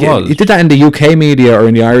crazy. Like, you did that in the UK media or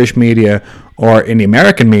in the Irish media or in the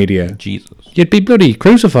American media. Jesus, you'd be bloody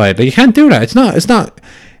crucified. Like, you can't do that. It's not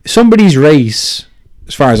somebody's race.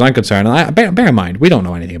 As far as I'm concerned, and bear in mind, we don't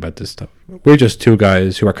know anything about this stuff. We're just two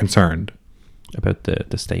guys who are concerned about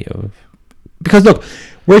the state of, because look,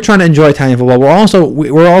 we're trying to enjoy Italian football. We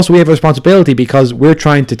have a responsibility because we're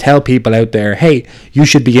trying to tell people out there, hey, you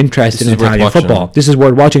should be interested in Italian football. This is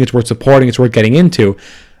worth watching. It's worth supporting. It's worth getting into,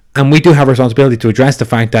 and we do have a responsibility to address the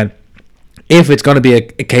fact that if it's going to be a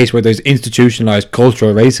case where there's institutionalized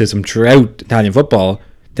cultural racism throughout Italian football,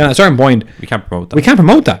 then at a certain point we can't promote that. We can't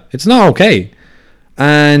promote that. It's not okay.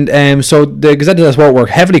 And so the Gazette dello Sport were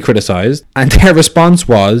heavily criticised, and their response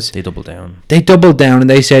was... They doubled down. They doubled down, and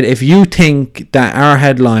they said, if you think that our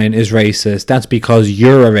headline is racist, that's because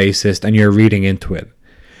you're a racist and you're reading into it.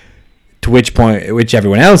 To which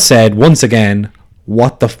everyone else said, once again,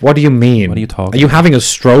 what do you mean? What are you talking Are you having a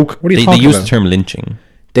stroke? What are you talking They used about? the term lynching.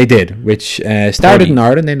 They did, which started in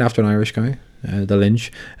Ireland, named after an Irish guy, the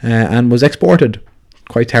Lynch, and was exported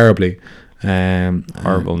quite terribly.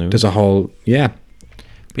 Horrible news. There's a whole... Yeah.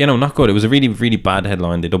 But, not good. It was a really, really bad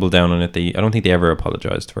headline. They doubled down on it. I don't think they ever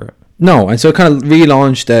apologised for it. No, and so it kind of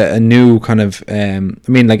relaunched a new kind of...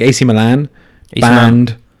 AC Milan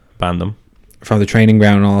banned them from the training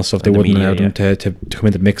ground and all that stuff. They wouldn't media, allow them to come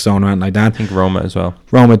into the mix zone or anything like that. I think Roma as well.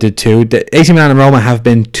 Roma did too. The AC Milan and Roma have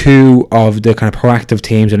been two of the kind of proactive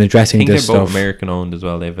teams in addressing this they're stuff. both American owned as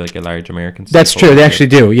well. They have like a large American... That's true. They actually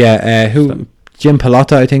do, yeah. Jim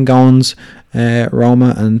Pallotta, I think, owns...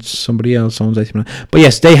 Roma, and somebody else owns AC Milan. But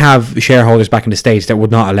yes, they have shareholders back in the States that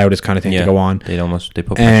would not allow this kind of thing to go on. They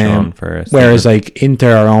put pressure on for... Whereas like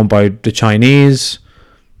Inter are owned by the Chinese,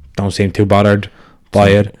 don't seem too bothered by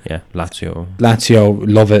it. Yeah, Lazio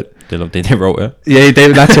love it. They wrote it. Yeah,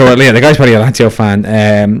 Lazio. Yeah, the guy's probably a Lazio fan.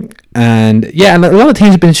 And a lot of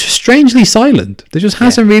teams have been strangely silent. There just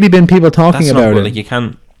hasn't really been people talking about it. Like you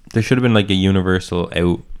can't... There should have been like a universal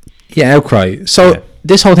outcry. So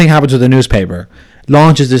this whole thing happens with the newspaper,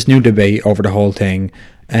 launches this new debate over the whole thing.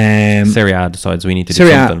 Serie A decides we need to do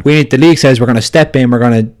something. The league says we're going to step in. We're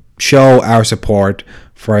going to show our support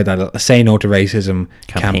for that Say No to Racism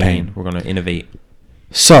campaign. We're going to innovate.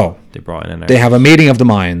 So they brought in an artist. They have a meeting of the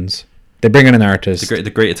minds. They bring in an artist. The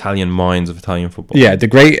great Italian minds of Italian football. Yeah, the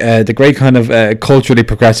great kind of culturally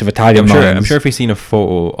progressive Italian minds. I'm sure if you've seen a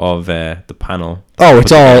photo of the panel. Oh,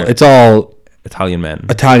 it's all Italian men.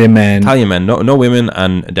 No women,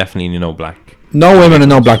 and definitely no black. No women and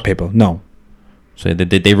no black people. No. So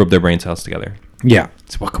they rub their brain cells together. Yeah.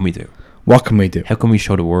 So what can we do? How can we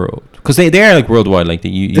show the world? Because they are like worldwide. Like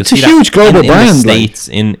it's a huge global brand. In the States,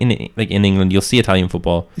 in England, you'll see Italian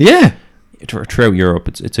football. Yeah. Throughout Europe,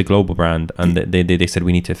 it's a global brand, and they said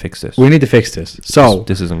we need to fix this. So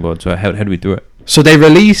this isn't good. So how do we do it? So they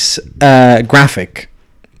release a graphic,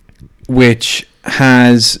 which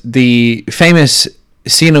has the famous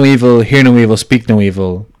 "See no evil, hear no evil, speak no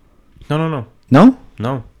evil." No. No.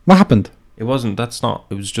 What happened? It wasn't. That's not.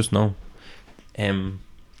 It was just no.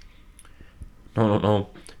 No.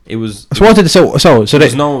 It was. So what did so there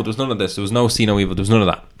was none of this. There was no "See no evil." There was none of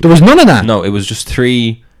that. There was none of that. No, it was just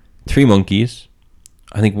three monkeys.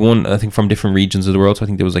 I think from different regions of the world. So I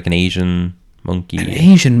think there was like an Asian monkey.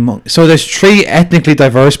 So there's three ethnically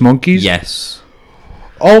diverse monkeys. Yes.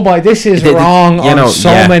 Oh my! This is wrong on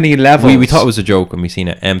so many levels. We thought it was a joke when we seen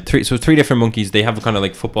it. Three different monkeys. They have a kind of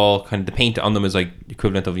like football kind of the paint on them is like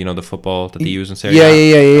equivalent of the football that they use in Serie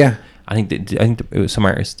A. Yeah. I think it was some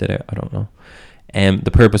artist did it. I don't know.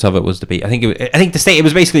 The purpose of it was debate. I think the state. It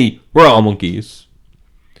was basically we're all monkeys.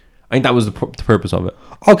 I think that was the purpose of it.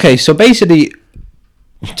 Okay, so basically,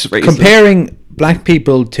 comparing black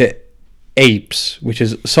people to apes, which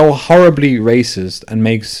is so horribly racist and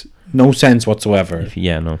makes no sense whatsoever.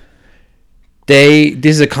 No. This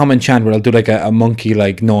is a common chant where they'll do like a monkey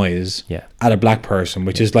like noise at a black person,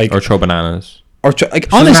 which is like or throw bananas. Honestly,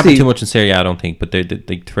 doesn't happen too much in Serie A, I don't think, but they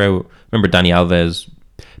throw. Remember, Dani Alves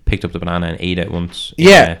picked up the banana and ate it once.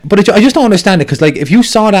 Yeah, but I just don't understand it because like if you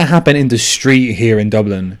saw that happen in the street here in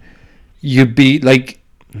Dublin, you'd be like,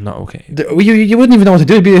 not okay. You wouldn't even know what to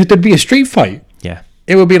do. There'd be a street fight. Yeah.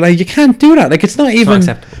 It would be like, you can't do that. Like, it's not even...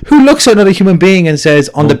 Who looks at another human being and says,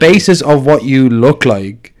 on the basis of what you look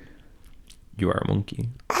like... You are a monkey.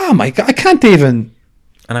 Oh my God, I can't even...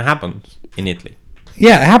 And it happens in Italy.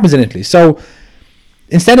 Yeah, it happens in Italy. So,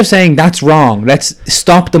 instead of saying, that's wrong, let's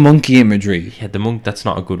stop the monkey imagery. Yeah, that's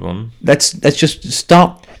not a good one. Let's just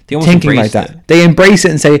stop thinking like that. They embrace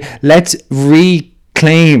it and say, let's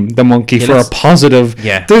reclaim the monkey for a positive...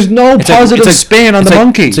 Yeah. There's no positive spin on the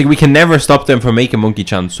monkey. It's like we can never stop them from making monkey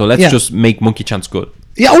chants, so let's just make monkey chants good.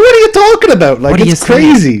 Yeah, what are you talking about? Like, it's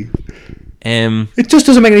crazy. It just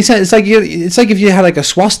doesn't make any sense. It's like if you had like a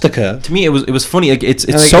swastika. To me, it was funny. Like it's so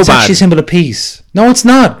it's bad. It's actually a symbol of peace. No, it's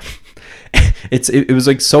not. It was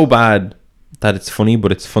like so bad that it's funny,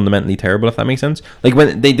 but it's fundamentally terrible. If that makes sense. Like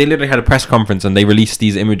when they literally had a press conference and they released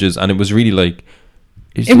these images, and it was really like.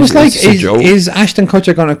 Is Ashton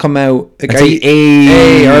Kutcher going to come out? Like,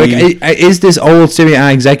 is this old Serie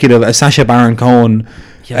A executive a Sacha Baron Cohen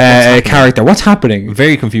character? What's happening?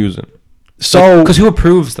 Very confusing. So, because who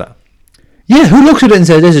approves that? Yeah, who looks at it and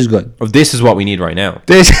says this is good? Or this is what we need right now.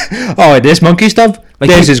 This monkey stuff. Like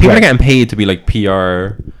this is people great. are getting paid to be like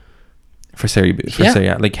PR for Serie B. Yeah. Serie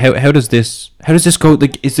A. Like how does this go?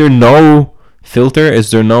 Like, is there no filter?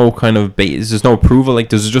 Is there no kind of is there no approval? Like,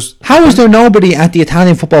 does it just How is there nobody at the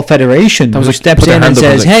Italian Football Federation who steps in and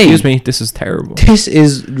says, "Hey, excuse me, this is terrible. This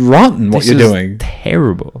is rotten. What you're doing,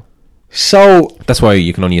 terrible." So that's why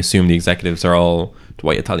you can only assume the executives are all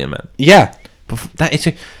white Italian men. Yeah, but that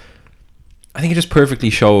I think it just perfectly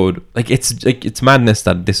showed. Like, it's madness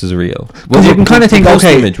that this is real. Well, you can kind of think,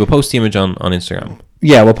 okay, we'll post the image on Instagram.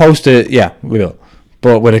 Yeah, we'll post it. Yeah, we will,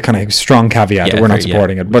 but with a kind of strong caveat that we're not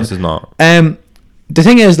supporting it. But this is not. The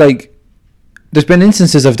thing is, like, there's been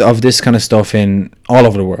instances of this kind of stuff in all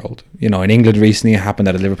over the world. You know, in England recently, it happened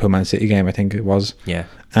at a Liverpool Man City game, I think it was. Yeah.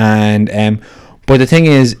 And but the thing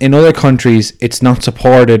is, in other countries, it's not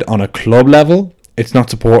supported on a club level. It's not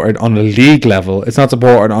supported on a league level. It's not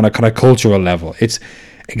supported on a kind of cultural level. It's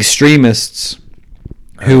extremists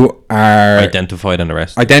who are identified and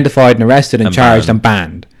arrested and charged and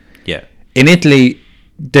banned. Yeah. In Italy,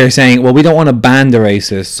 they're saying, well, we don't want to ban the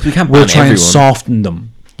racists. We'll try and soften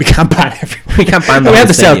them. We can't ban everyone. We can't ban them. We have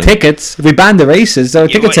to sell tickets. If we ban the racists, our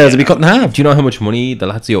ticket sales will be cut in half. Do you know how much money the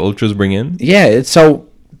Lazio Ultras bring in? Yeah. So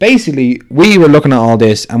basically, we were looking at all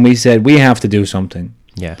this and we said, we have to do something.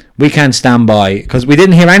 Yeah. We can't stand by, because we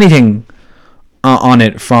didn't hear anything on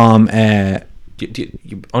it from...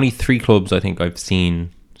 only 3 clubs I think I've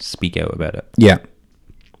seen speak out about it. Yeah.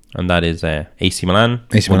 And that is AC Milan,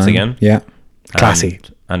 once again. Yeah. Classy.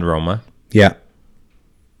 And Roma. Yeah.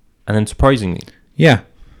 And then surprisingly... Yeah.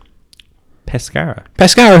 Pescara,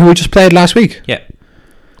 who we just played last week. Yeah.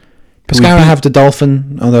 Pescara have the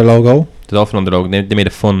dolphin on their logo. The dolphin on the logo. They made a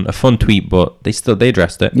fun tweet, but they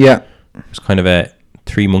addressed it. Yeah. It's kind of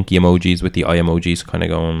 3 monkey emojis with the eye emojis kind of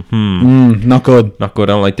going, not good. I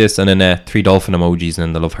don't like this. And then 3 dolphin emojis and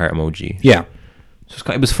then the love heart emoji. Yeah.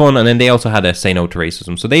 So it was fun. And then they also had a say no to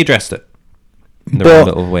racism. So they addressed it in their own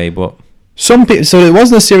little way. But some people, so it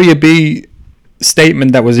wasn't a Serie B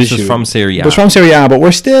statement that was issued. It was from Serie A. It was from Serie A, but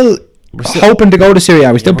we're still hoping to go to Serie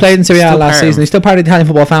A. We still played in Serie A last season. We're still part of the Italian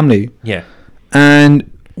football family. Yeah. And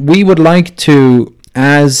we would like to,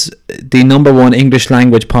 as the number 1 English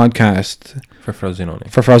language podcast for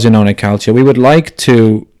Frosinone Calcio, we would like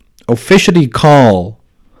to officially call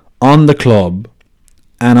on the club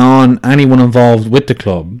and on anyone involved with the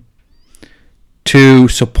club to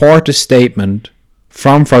support a statement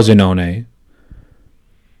from Frosinone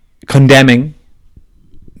condemning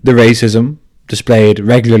the racism displayed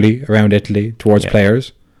regularly around Italy towards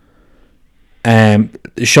players,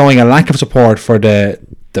 showing a lack of support for the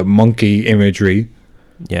monkey imagery,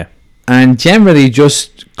 and generally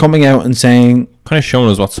just coming out and saying, kind of showing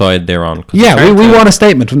us what side they're on. Yeah, we want a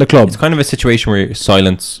statement from the club. It's kind of a situation where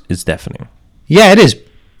silence is deafening. Yeah, it is.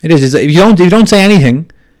 If you don't say anything,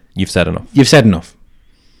 you've said enough.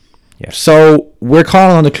 Yeah. So we're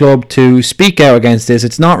calling on the club to speak out against this.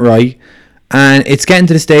 It's not right, and it's getting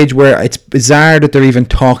to the stage where it's bizarre that they're even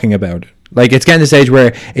talking about it. Like, it's getting to the stage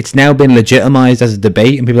where it's now been legitimized as a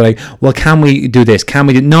debate, and people are like, well, can we do this? Can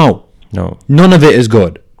we do... No. None of it is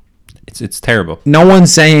good. It's terrible. No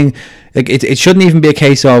one's saying... Like, it shouldn't even be a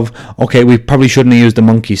case of, okay, we probably shouldn't have used the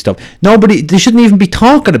monkey stuff. They shouldn't even be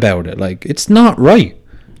talking about it. Like, it's not right.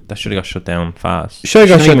 That should have got shut down fast.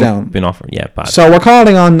 Been offered. Yeah, bad. So we're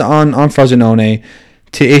calling on Frosinone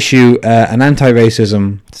to issue an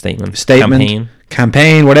anti-racism statement,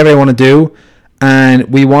 campaign, whatever they want to do,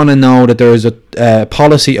 and we want to know that there is a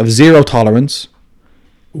policy of zero tolerance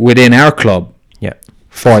within our club. Yeah.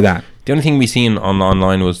 For that. The only thing we seen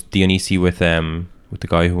online was Dionisi with the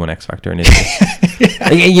guy who won X Factor in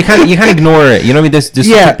Italy. you can't ignore it. You know what I mean? There's such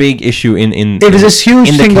a big issue in if there's this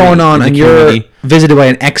huge thing going on and you're visited by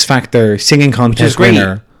an X Factor singing contest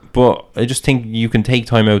winner. But I just think you can take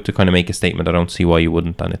time out to kind of make a statement. I don't see why you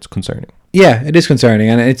wouldn't, and it's concerning. Yeah, it is concerning,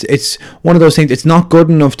 and it's one of those things. It's not good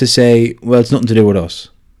enough to say, well, it's nothing to do with us.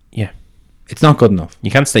 Yeah, it's not good enough.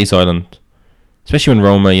 You can't stay silent, especially when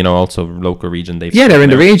Roma, also local region. They're in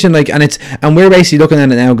the region, and we're basically looking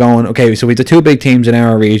at it now, going, okay, so we have the 2 big teams in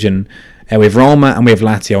our region. We have Roma and we have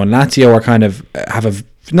Lazio, and Lazio are kind of have a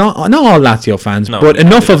not all Lazio fans, but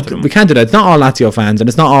enough of we can't do that. It's not all Lazio fans, and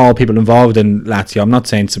it's not all people involved in Lazio. I'm not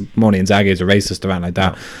saying Simone Inzaghi is a racist or anything like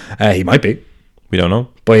that. He might be. We don't know.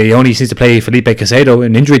 But he only seems to play Felipe Caicedo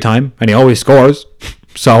in injury time, and he always scores.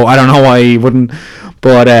 So I don't know why he wouldn't.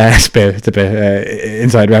 But it's a bit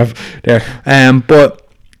inside ref there. But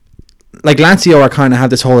like Lazio are kind of have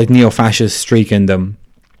this whole like neo-fascist streak in them,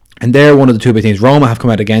 and they're one of the 2 big teams. Roma have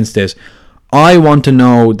come out against this. I want to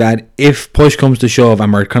know that if push comes to shove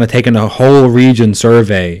and we're kind of taking a whole region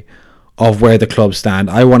survey of where the clubs stand.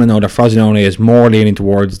 I want to know that Frosinone is more leaning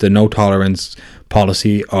towards the no tolerance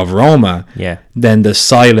policy of Roma than the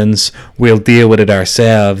silence, we'll deal with it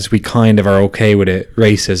ourselves, we kind of are okay with it,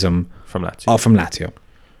 racism from Lazio.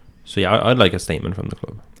 So yeah, I'd like a statement from the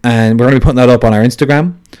club. And we're going to be putting that up on our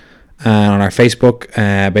Instagram and on our Facebook,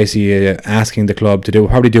 basically asking the club to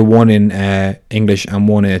probably do one in English and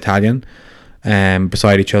one in Italian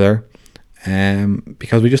beside each other,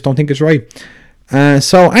 because we just don't think it's right.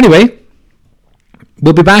 So anyway,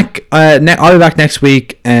 we'll be back. I'll be back next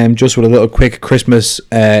week, just with a little quick Christmas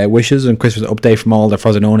wishes and Christmas update from all the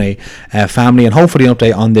Frosinone family, and hopefully an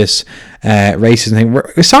update on this racism thing.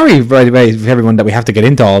 We're sorry for everyone that we have to get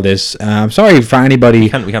into all this. I'm sorry for anybody we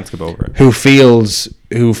can't skip over it. who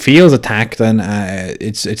feels attacked, and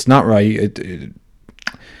it's not right.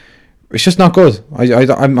 It's just not good.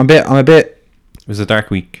 I'm a bit. It was a dark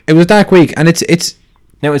week. It was a dark week, and it's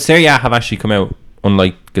now Serie A have actually come out,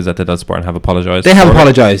 unlike Gazzetta dello Sport, and have apologised. They have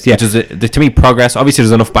apologised, yeah. Which is, to me, progress. Obviously,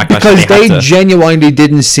 there's enough backlash. Because they genuinely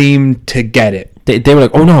didn't seem to get it. They were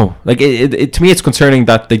like, oh no. Like, to me, it's concerning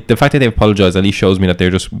that the fact that they've apologised at least shows me that they're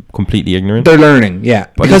just completely ignorant. They're learning, yeah.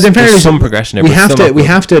 But because in fairness, some progression there. We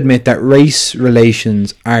have to admit that race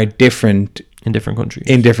relations are different in different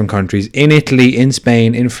countries. In Italy, in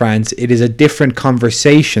Spain, in France, it is a different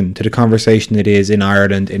conversation to the conversation it is in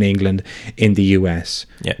Ireland, in England, in the US.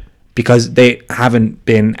 Yeah. Because they haven't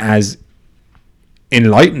been as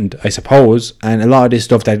enlightened, I suppose, and a lot of this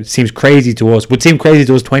stuff that seems crazy to us would seem crazy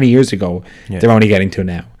to us 20 years ago. Yeah. They're only getting to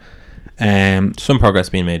now. Some progress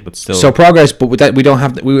being made, but still. So progress, but with that, we don't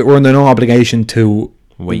have. We're under no obligation to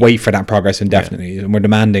wait for that progress indefinitely, and we're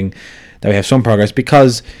demanding that we have some progress,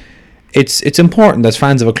 because it's important as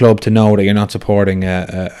fans of a club to know that you're not supporting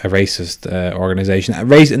a racist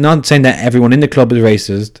organisation. Not saying that everyone in the club is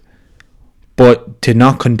racist, but to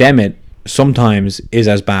not condemn it sometimes is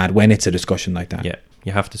as bad when it's a discussion like that. Yeah,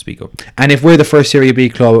 you have to speak up. And if we're the first Serie B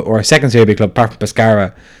club or a second Serie B club, apart from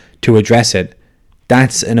Pescara, to address it,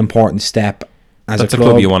 that's an important step. That's a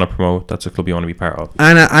club you want to promote. That's a club you want to be part of.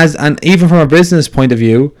 And even from a business point of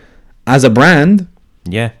view, as a brand,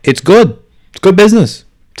 it's good. It's good business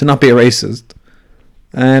to not be a racist.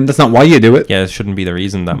 That's not why you do it. Yeah, it shouldn't be the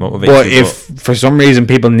reason that motivates but you. But if for some reason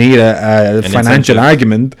people need a financial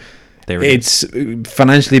argument, it's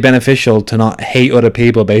financially beneficial to not hate other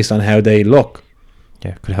people based on how they look.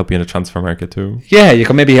 Yeah, could help you in the transfer market too. Yeah, you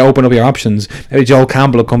can maybe open up your options. Maybe Joel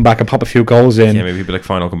Campbell will come back and pop a few goals in. Yeah, maybe people like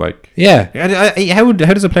Fine will come back. Yeah. How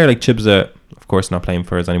does a player like Chibza, of course not playing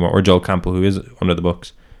for us anymore, or Joel Campbell, who is under the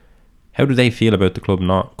books, how do they feel about the club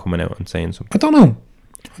not coming out and saying something? I don't know.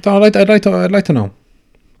 I'd like to know,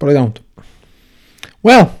 but I don't.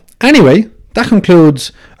 Well, anyway, that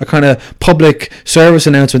concludes a kind of public service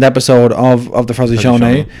announcement episode of the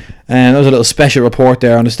Frosinone. And there was a little special report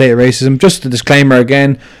there on the state of racism. Just a disclaimer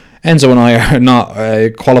again, Enzo and I are not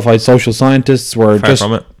qualified social scientists. We're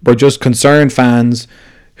just concerned fans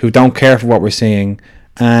who don't care for what we're seeing.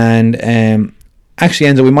 And actually,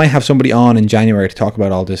 Enzo, we might have somebody on in January to talk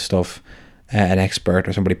about all this stuff, an expert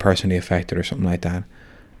or somebody personally affected or something like that,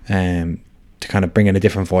 to kind of bring in a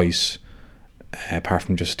different voice. Apart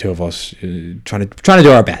from just two of us trying to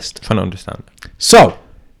do our best, trying to understand. So,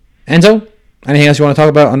 Enzo, anything else you want to talk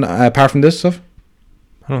about apart from this stuff?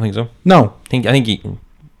 I don't think so. No, I think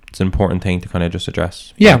it's an important thing to kind of just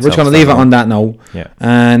address. Yeah, we're just going to leave it on that note. Yeah,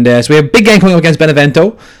 and so we have a big game coming up against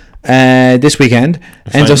Benevento this weekend.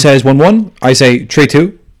 Enzo says 1-1. I say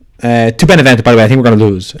 3-2. To Benevento, by the way, I think we're going to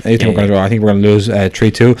lose. I think we're going to lose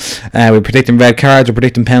 3-2. We're predicting red cards. We're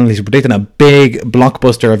predicting penalties. We're predicting a big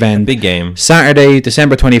blockbuster event. A big game. Saturday,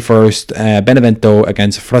 December 21st, Benevento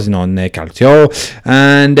against Frosinone Calcio.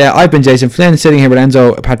 And I've been Jason Flynn, sitting here with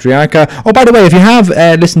Enzo Patriarca. Oh, by the way, if you have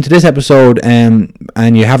listened to this episode and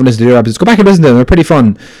you haven't listened to the other episodes, go back and listen to them. They're pretty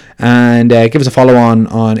fun. And give us a follow on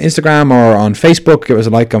Instagram or on Facebook. Give us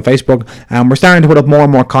a like on Facebook. We're starting to put up more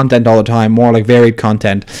and more content all the time, more like varied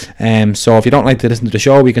content. So if you don't like to listen to the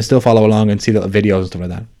show, we can still follow along and see little videos and stuff like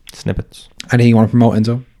that. Snippets. Anything you want to promote,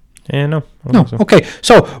 Enzo? No. No. So. Okay.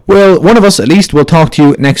 So one of us at least will talk to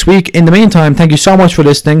you next week. In the meantime, thank you so much for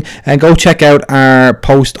listening. And go check out our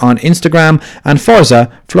post on Instagram and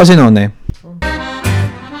Forza Frosinone.